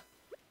you want.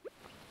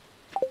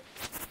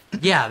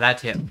 Yeah, that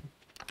too.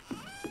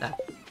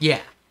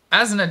 Yeah.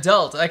 As an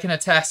adult, I can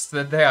attest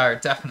that they are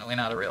definitely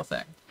not a real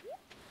thing.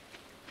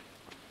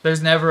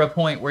 There's never a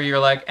point where you're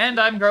like, and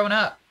I'm grown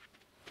up.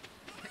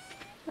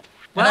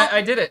 Well, And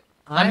I did it.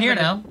 I'm here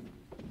now.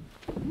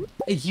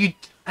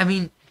 I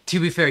mean, to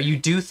be fair, you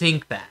do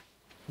think that.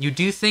 You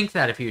do think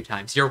that a few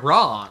times. You're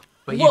wrong,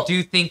 but Well, you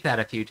do think that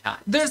a few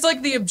times. There's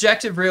like the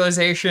objective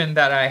realization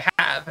that I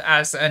have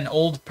as an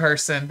old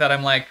person that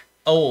I'm like,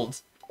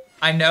 old.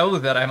 I know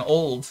that I'm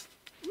old.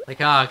 Like,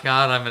 oh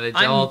god, I'm an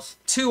adult.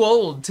 I'm too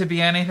old to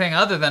be anything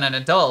other than an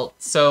adult,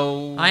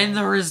 so... I'm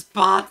the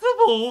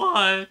responsible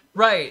one.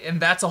 Right, and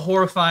that's a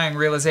horrifying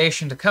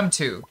realization to come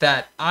to,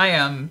 that I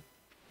am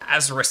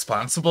as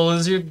responsible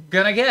as you're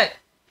gonna get.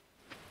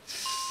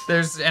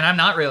 And I'm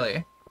not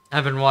really.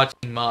 I've been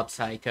watching Mob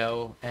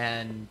Psycho,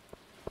 and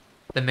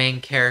the main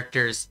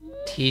character's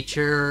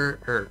teacher,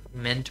 or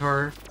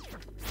mentor,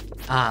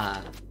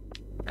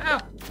 Oh,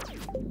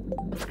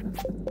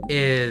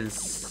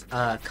 is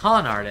a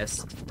con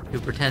artist who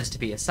pretends to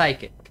be a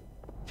psychic.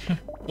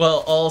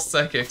 well, all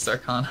psychics are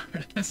con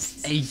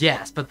artists.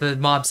 Yes, but the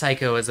Mob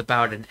Psycho is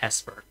about an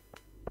esper.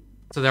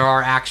 So there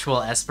are actual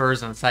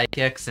espers and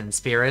psychics and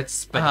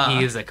spirits, but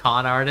he is a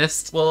con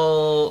artist.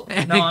 Well,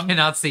 And no,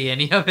 cannot see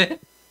any of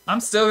it. I'm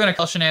still gonna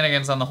call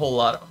shenanigans on the whole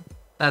lot of them.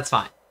 That's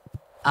fine.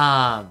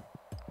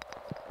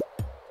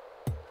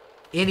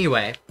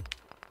 Anyway,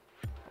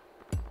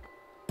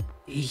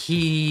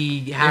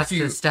 he has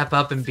to step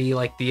up and be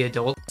like the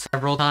adult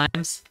several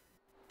times,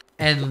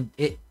 and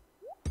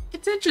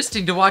it's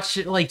interesting to watch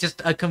like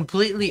just a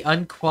completely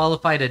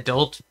unqualified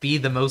adult be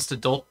the most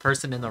adult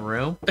person in the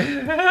room.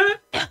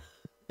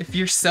 If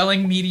you're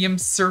selling medium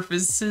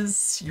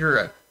surfaces,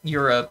 you're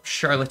a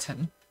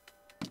charlatan.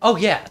 Oh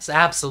yes,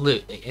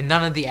 absolutely. And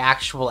none of the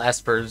actual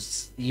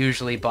espers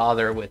usually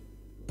bother with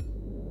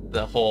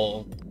the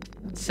whole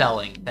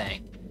selling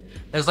thing.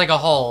 There's like a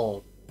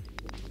whole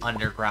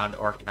underground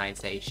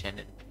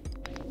organization.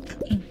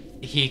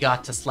 He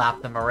got to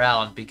slap them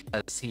around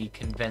because he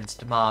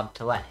convinced Mob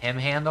to let him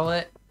handle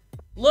it.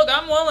 Look,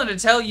 I'm willing to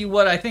tell you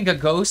what I think a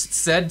ghost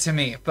said to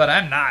me, but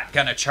I'm not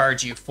gonna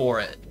charge you for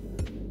it.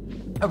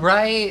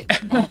 Right?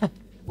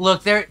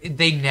 Look,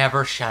 they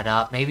never shut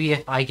up. Maybe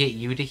if I get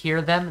you to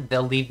hear them,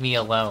 they'll leave me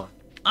alone.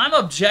 I'm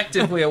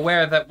objectively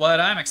aware that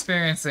what I'm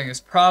experiencing is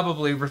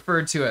probably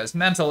referred to as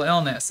mental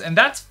illness, and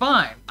that's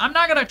fine. I'm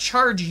not gonna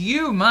charge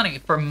you money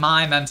for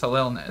my mental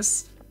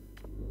illness.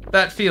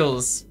 That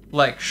feels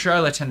like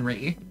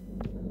charlatanry.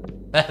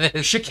 That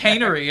is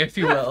Chicanery, if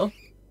you will.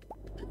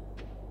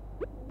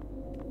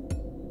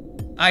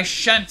 I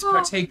shan't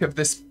partake of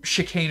this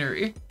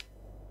chicanery.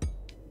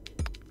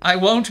 I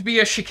won't be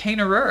a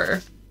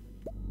chicanerer.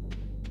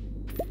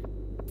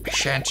 I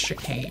shan't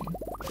chicane.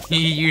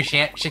 You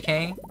shan't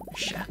chicane? I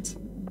shan't.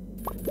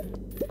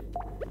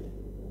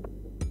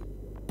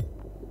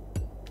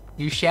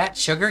 You shat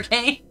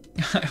sugarcane?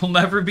 I'll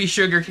never be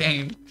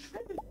sugarcane.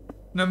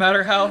 No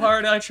matter how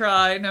hard I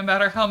try, no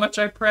matter how much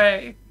I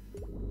pray,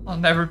 I'll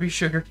never be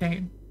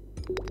sugarcane.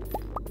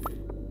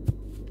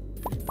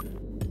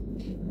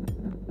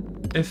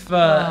 If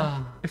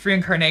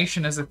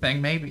reincarnation is a thing,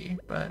 maybe,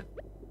 but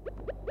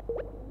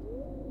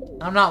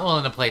I'm not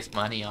willing to place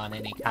money on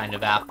any kind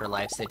of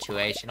afterlife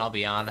situation, I'll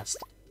be honest.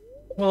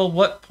 well,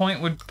 what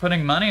point would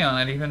putting money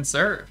on it even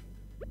serve?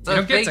 It's You a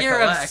don't get to figure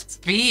of collect.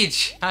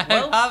 speech. Well,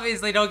 I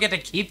obviously don't get to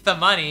keep the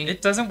money.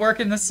 It doesn't work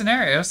in this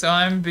scenario, so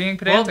I'm being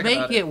Well, pedantic make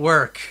about it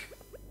work.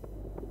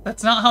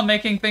 That's not how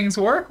making things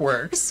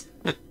works.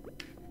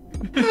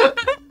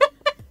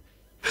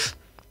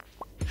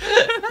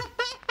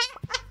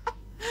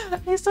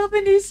 I saw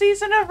the new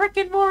season of Rick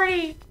and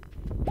Morty.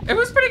 It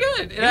was pretty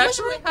good. It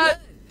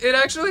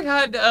actually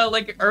had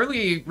like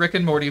early Rick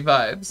and Morty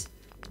vibes.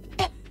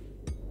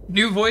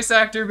 New voice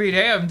actor be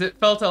damned. It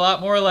felt a lot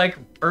more like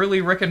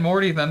early Rick and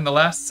Morty than the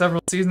last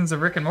several seasons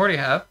of Rick and Morty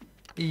have.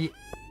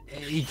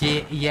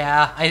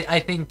 Yeah, I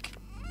think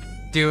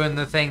doing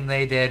the thing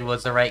they did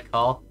was the right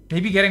call.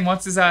 Maybe getting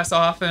what's his ass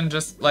off and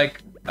just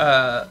like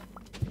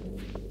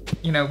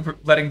you know,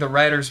 letting the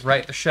writers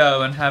write the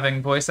show and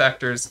having voice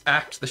actors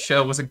act the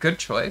show was a good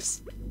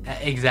choice.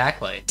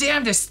 Exactly.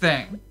 Damnedest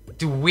thing.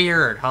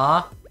 Weird,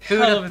 huh? Who'd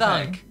Hell of have a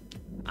thunk? thing.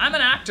 I'm an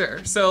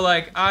actor, so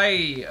like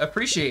I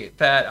appreciate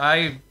that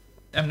I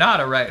am not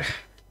a writer.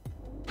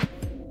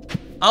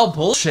 I'll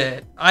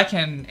bullshit. I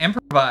can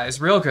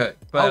improvise real good,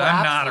 but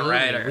I'm not a absolutely.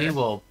 writer. We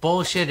will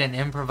bullshit and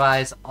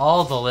improvise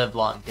all the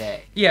livelong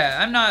day. Yeah,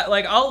 I'm not,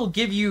 like, I'll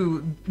give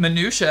you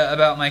minutia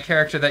about my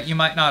character that you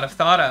might not have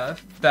thought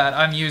of that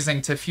I'm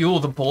using to fuel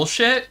the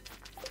bullshit,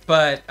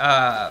 but,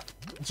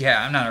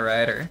 yeah, I'm not a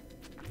writer.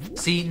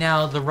 See,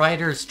 now the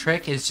writer's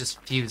trick is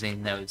just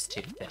fusing those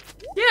two things.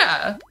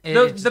 Yeah,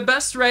 the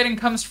best writing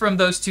comes from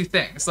those two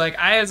things. Like,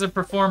 I, as a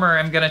performer,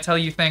 am gonna tell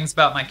you things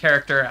about my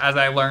character as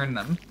I learn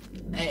them.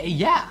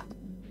 Yeah.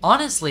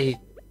 Honestly,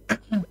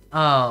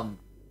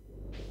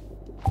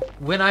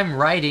 when I'm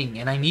writing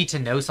and I need to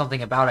know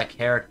something about a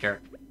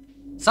character,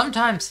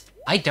 sometimes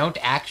I don't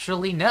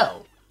actually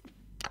know.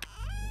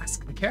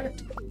 Ask the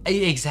character.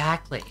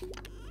 Exactly.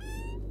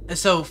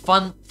 So,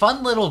 fun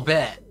little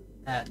bit.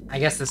 I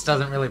guess this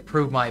doesn't really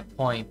prove my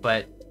point,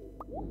 but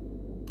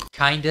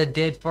kinda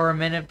did for a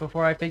minute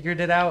before I figured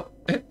it out.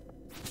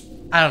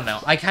 I don't know.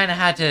 I kinda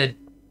had to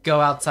go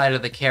outside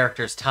of the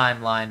character's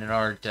timeline in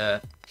order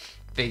to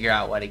figure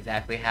out what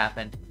exactly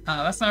happened.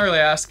 That's not really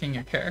asking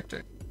your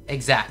character.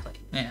 Exactly.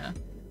 Yeah.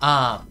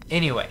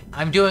 Anyway,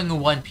 I'm doing a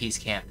One Piece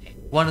campaign.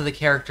 One of the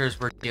characters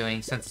we're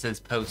doing, since this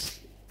post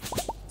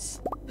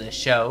the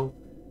show,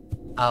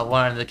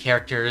 one of the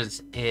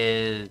characters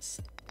is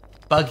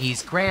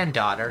Buggy's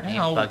granddaughter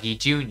named Buggy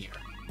Jr.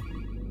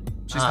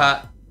 She's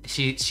hot.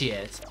 She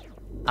is.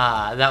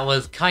 That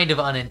was kind of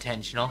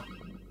unintentional,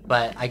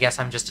 but I guess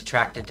I'm just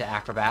attracted to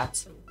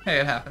acrobats. Hey,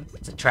 it happens.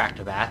 It's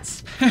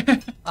attractobats.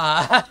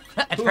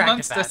 Who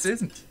amongst us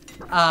isn't?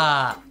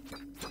 Oh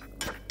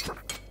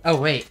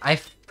wait, I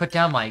put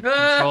down my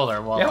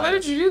controller while why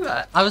did you do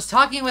that? I was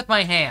talking with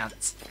my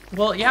hands.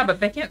 Well, yeah,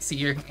 but they can't see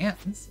your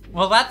hands.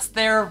 Well, that's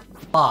their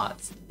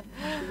flaws.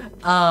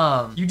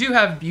 You do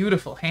have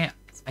beautiful hands.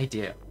 I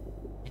do.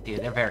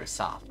 They're very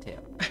soft too.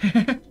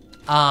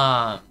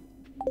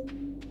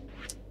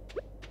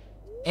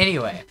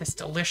 Anyway, This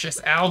delicious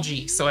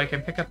algae so I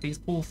can pick up these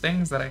cool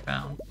things that I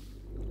found.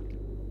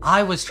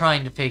 I was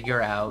trying to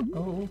figure out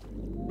Oh.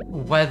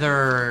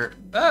 whether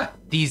Ah!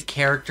 these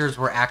characters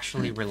were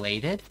actually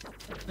related.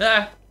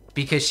 Ah!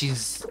 Because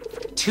she's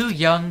too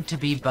young to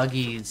be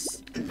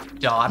Buggy's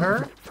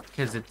daughter,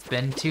 because it's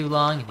been too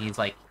long, and he's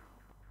like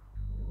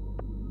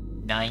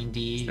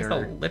 90 Is this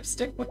or... a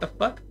lipstick? What the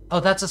fuck? Oh,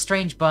 that's a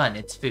strange bun.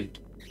 It's food.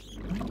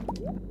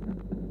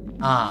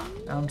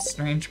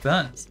 Strange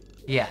buns.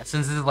 Yeah,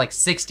 since this is like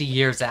 60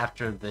 years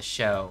after the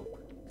show,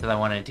 because I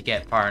wanted to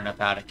get far enough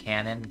out of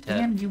canon to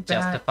Damn you, bat.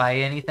 justify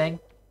anything.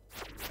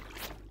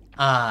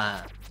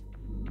 I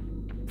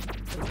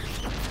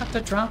have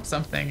to drop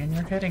something and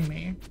you're hitting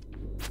me.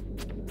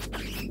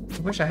 I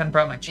wish I hadn't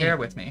brought my chair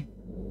with me.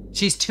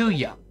 She's too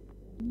young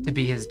to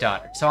be his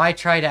daughter. So I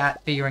tried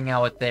figuring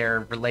out what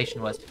their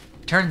relation was.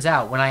 Turns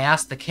out, when I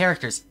asked the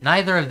characters,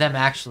 neither of them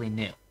actually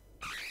knew.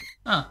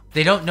 Huh.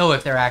 They don't know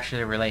if they're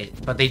actually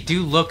related, but they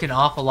do look an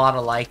awful lot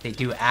alike. They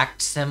do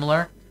act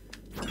similar.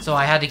 So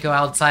I had to go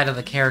outside of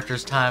the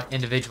characters'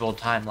 individual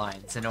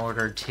timelines in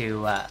order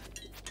to,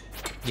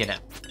 you know,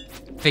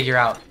 figure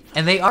out.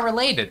 And they are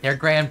related. They're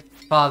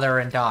grandfather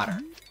and daughter.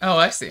 Oh,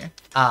 I see.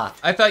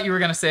 I thought you were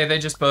gonna say they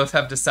just both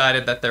have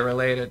decided that they're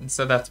related, and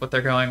so that's what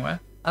they're going with.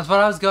 That's what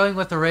I was going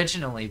with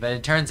originally, but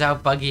it turns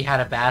out Buggy had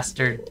a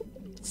bastard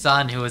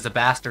son who was a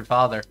bastard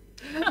father.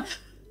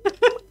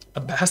 A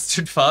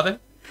bastard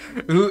father?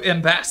 Who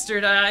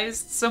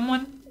embastardized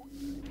someone?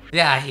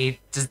 Yeah, he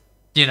just,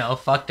 you know,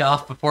 fucked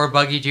off before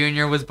Buggy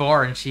Jr. was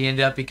born. She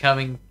ended up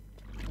becoming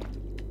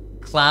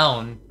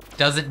Clown.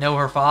 Doesn't know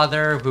her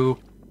father, who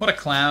What a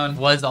clown.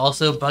 was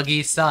also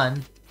Buggy's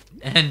son.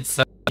 And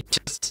so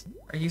just...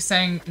 Are you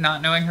saying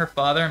not knowing her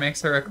father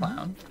makes her a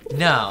clown?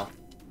 No.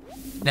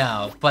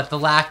 No, but the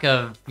lack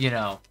of, you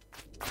know,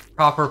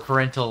 proper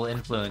parental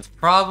influence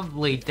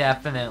probably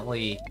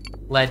definitely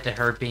led to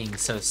her being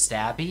so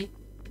stabby.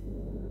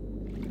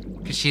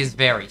 Because she's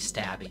very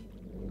stabby.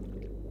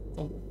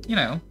 Well, you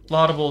know,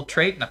 laudable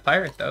trait in a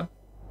pirate, though.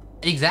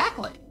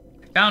 Exactly.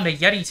 I found a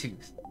Yeti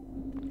tooth.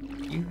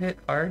 You hit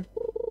hard?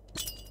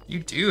 You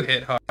do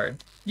hit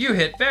hard. You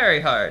hit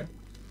very hard.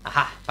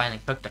 Aha,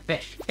 finally cooked a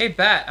fish. Hey,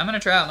 Bat, I'm gonna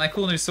try out my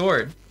cool new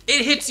sword.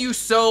 It hits you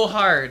so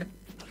hard.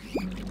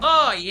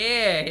 Oh,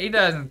 yeah, he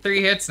does in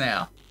 3 hits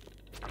now.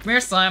 Come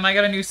here, Slime, I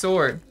got a new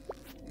sword.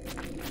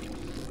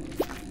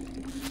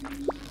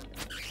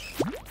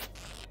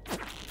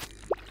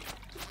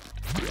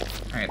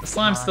 Alright, the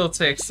slime still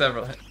takes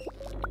several hits.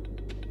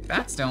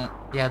 Bats don't.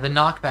 Yeah, the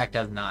knockback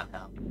does not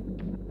help.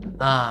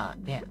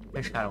 Damn,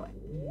 fish got away.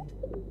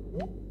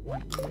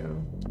 1,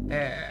 2,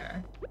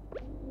 there.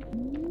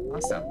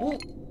 Awesome. Ooh.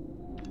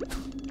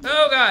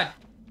 Oh, God.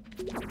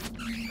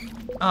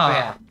 Oh,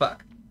 Yeah.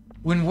 fuck.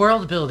 When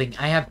world building,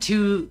 I have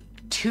two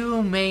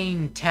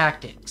main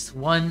tactics.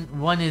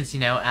 One is, you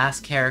know,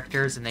 ask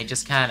characters and they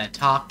just kind of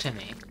talk to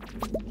me.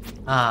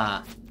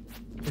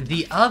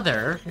 The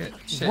other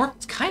Shit.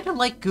 works kind of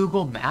like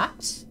Google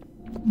Maps,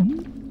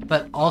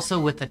 but also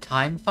with the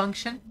time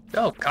function.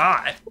 Oh,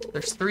 God.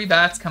 There's 3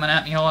 bats coming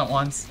at me all at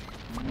once.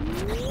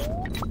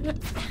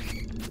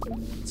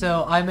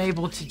 So I'm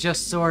able to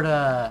just sort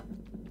of,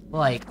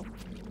 like,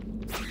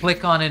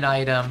 click on an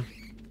item,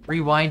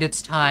 rewind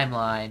its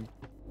timeline,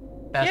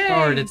 fast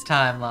forward its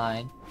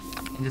timeline,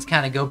 and just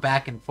kind of go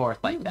back and forth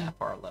like that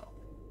for a little.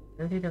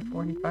 30 to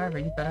 45, are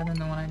you better than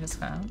the one I just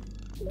found?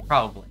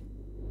 Probably.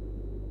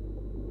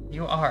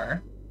 You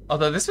are.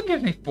 Although this one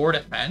gives me 4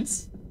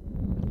 defense.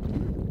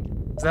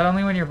 Is that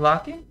only when you're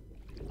blocking?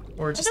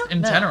 Or just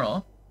in know.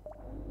 general?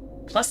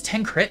 Plus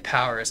 10 crit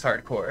power is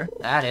hardcore.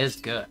 That is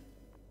good.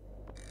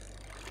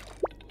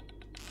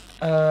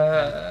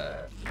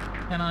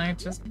 Can I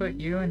just put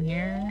you in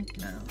here?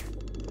 No.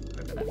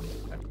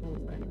 A cool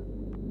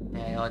thing.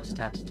 Yeah, you'll just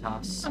have to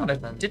toss I'm gonna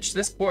something. ditch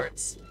this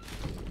quartz.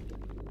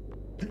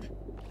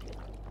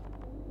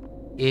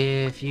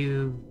 If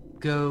you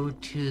go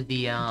to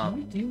the Can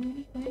we do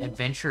anything?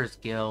 Adventurers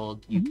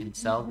Guild, you can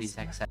sell these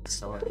excess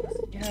swords.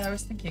 Yeah, I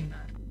was thinking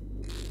that.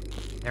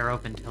 They're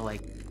open till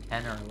like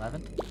 10 or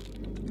 11.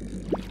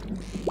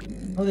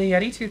 Oh, the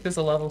Yeti Tooth is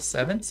a level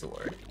 7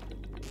 sword.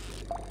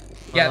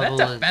 Yeah, that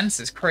level defense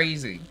is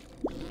crazy.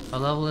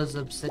 What level is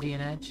Obsidian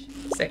Edge?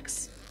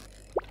 6.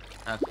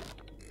 Okay.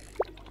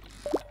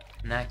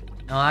 And that,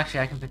 oh, actually,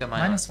 I can pick up my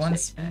Minus own 1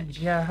 Obsidian Edge.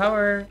 speed. Yeah, how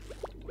are...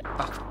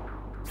 Fuck.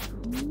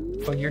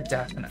 Oh, you're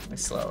definitely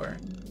slower.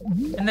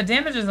 And the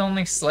damage is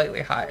only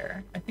slightly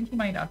higher. I think you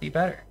might not be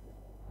better.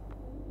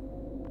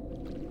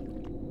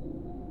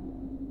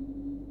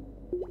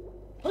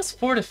 Plus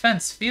 4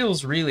 defense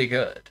feels really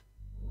good.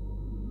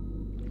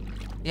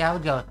 Yeah, I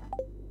would go with that.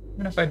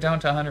 Even if I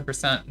don't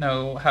 100%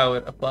 know how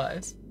it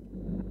applies.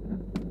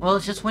 Well,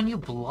 it's just when you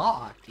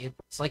block,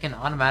 it's like an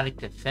automatic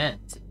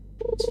defense.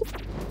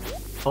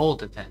 It's full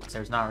defense.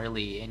 There's not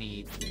really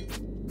any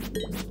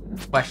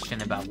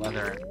question about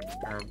whether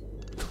or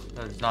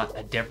there's not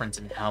a difference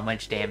in how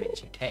much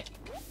damage you take.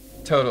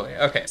 Totally.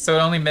 Okay, so it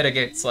only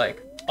mitigates,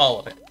 like, all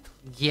of it.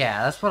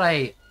 Yeah, that's what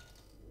I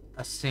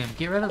assume.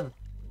 Get rid of...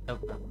 Oh,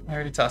 I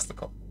already tossed the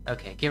coal.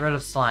 Okay, get rid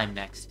of slime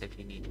next if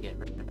you need to get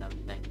rid of another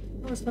thing.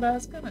 That's what I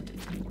was gonna do.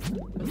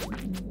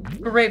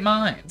 Great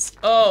minds.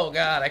 Oh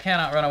god, I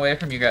cannot run away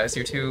from you guys.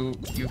 You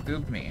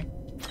gooped me.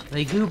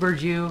 They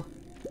goobered you.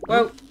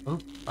 Whoa.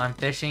 Oop, I'm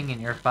fishing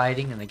and you're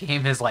fighting and the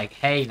game is like,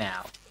 hey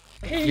now.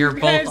 Hey, You're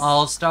you both guys.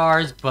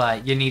 all-stars,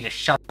 but you need to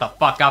shut the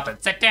fuck up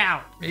and sit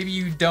down. Maybe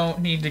you don't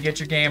need to get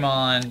your game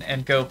on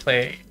and go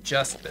play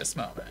just this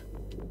moment.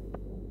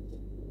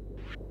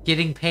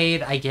 Getting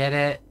paid, I get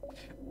it.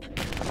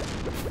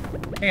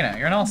 You know,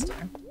 you're an all-star.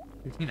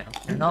 You know,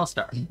 you're an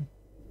all-star.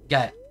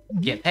 Get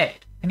paid.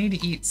 I need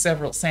to eat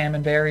several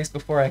salmon berries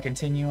before I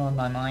continue on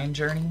my mine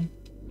journey.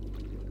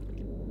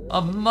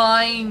 A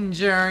mine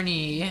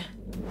journey.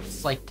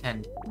 It's like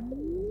 10.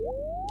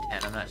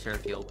 I'm not sure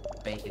if you'll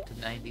make it to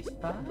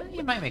 95.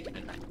 You might make it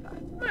to 95.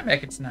 I might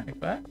make it to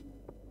 95.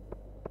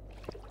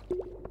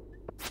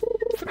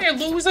 Come here,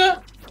 loser.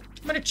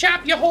 I'm gonna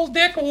chop your whole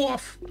dick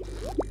off.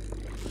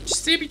 Did you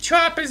see me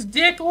chop his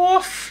dick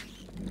off?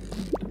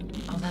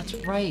 Oh, that's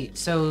right.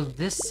 So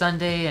this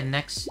Sunday and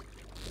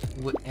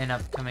and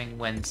upcoming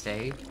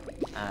Wednesday,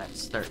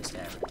 it's Thursday,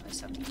 I realize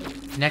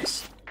something.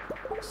 Next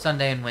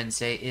Sunday and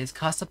Wednesday is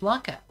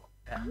Casablanca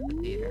at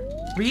the theater.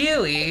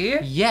 Really?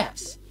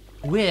 Yes,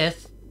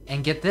 with,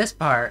 and get this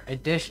part,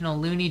 additional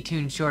Looney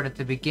Tunes short at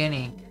the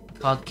beginning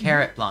called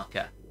Carrot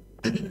Blanca.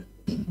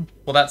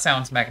 Well, that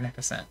sounds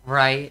magnificent.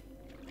 Right?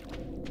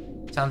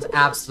 Sounds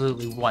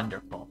absolutely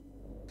wonderful.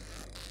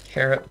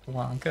 Carrot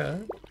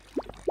Blanca.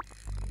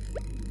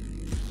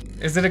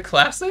 Is it a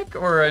classic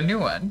or a new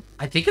one?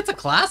 I think it's a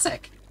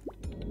classic.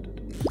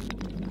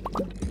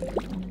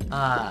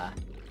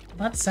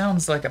 That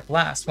sounds like a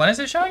blast. When is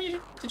it showing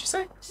you, did you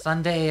say?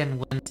 Sunday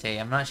and Wednesday.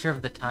 I'm not sure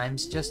of the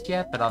times just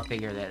yet, but I'll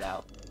figure that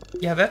out.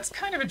 Yeah, that's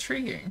kind of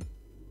intriguing.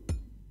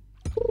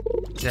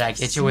 Did I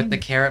get you with the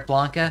Carrot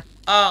Blanca?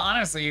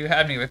 Honestly, you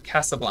had me with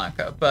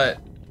Casablanca, but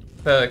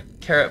the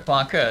Carrot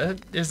Blanca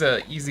is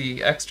a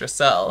easy extra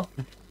sell.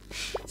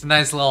 It's a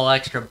nice little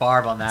extra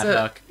barb on that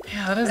hook.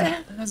 Yeah,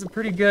 that is a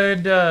pretty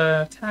good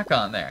tack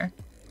on there.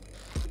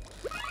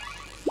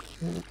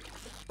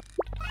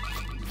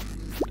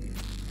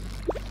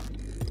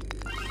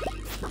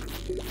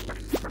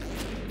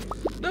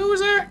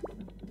 Loser!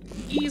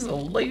 He's a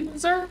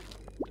loser.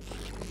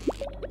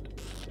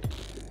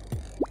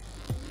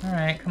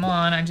 Alright, come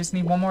on, I just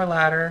need one more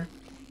ladder.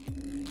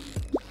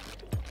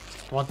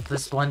 Want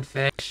this one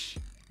fish?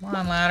 Come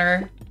on,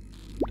 ladder.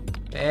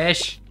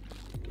 Fish.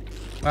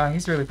 Wow,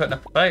 he's really putting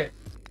up a fight.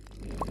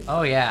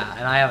 Oh yeah,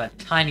 and I have a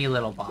tiny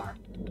little bar.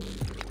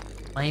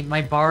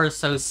 My bar is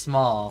so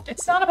small.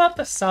 It's not about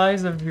the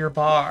size of your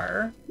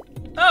bar.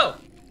 Oh!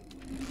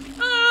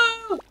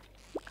 Oh!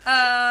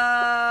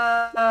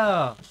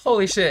 Oh!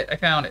 Holy shit, I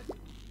found it.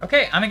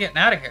 Okay, I'm getting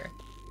out of here.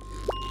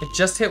 It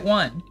just hit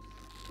 1.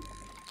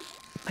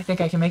 I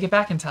think I can make it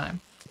back in time.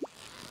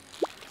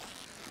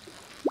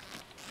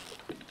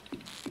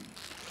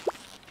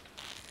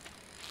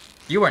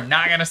 You are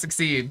not gonna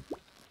succeed.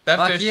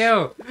 Fuck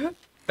you!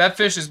 That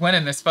fish is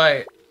winning this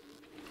fight.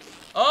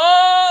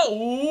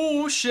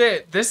 Oh, ooh,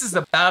 shit. This is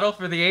a battle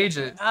for the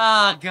ages.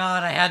 Oh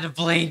god, I had to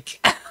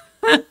blink.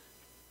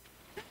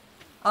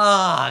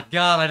 Oh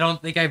god, I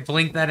don't think I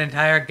blinked that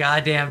entire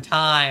goddamn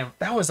time.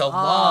 That was a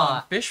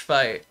long fish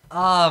fight.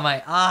 Oh,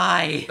 my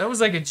eye. That was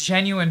like a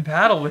genuine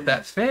battle with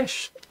that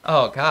fish.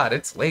 Oh god,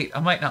 it's late. I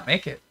might not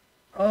make it.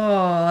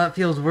 Oh, that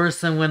feels worse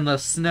than when the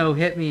snow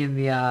hit me in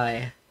the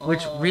eye.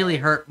 Which really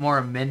hurt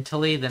more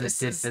mentally than it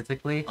did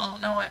physically. Oh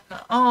no,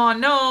 oh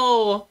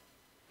no!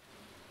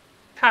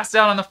 Passed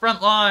out on the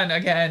front lawn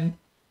again.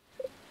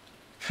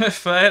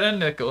 If I had a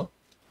nickel.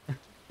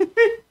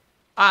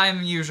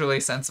 I'm usually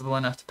sensible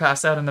enough to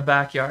pass out in the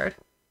backyard.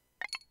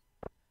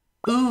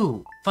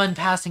 Ooh, fun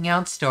passing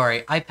out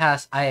story. I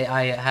passed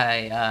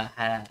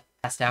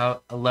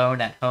out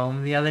alone at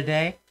home the other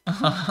day.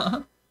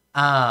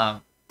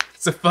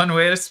 It's a fun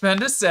way to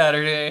spend a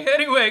Saturday.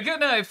 Anyway, good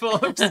night,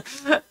 folks.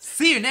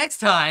 See you next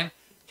time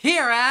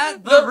here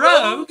at the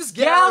Rogues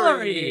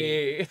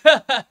Gallery.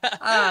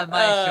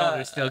 My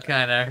shoulder still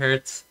kind of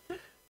hurts.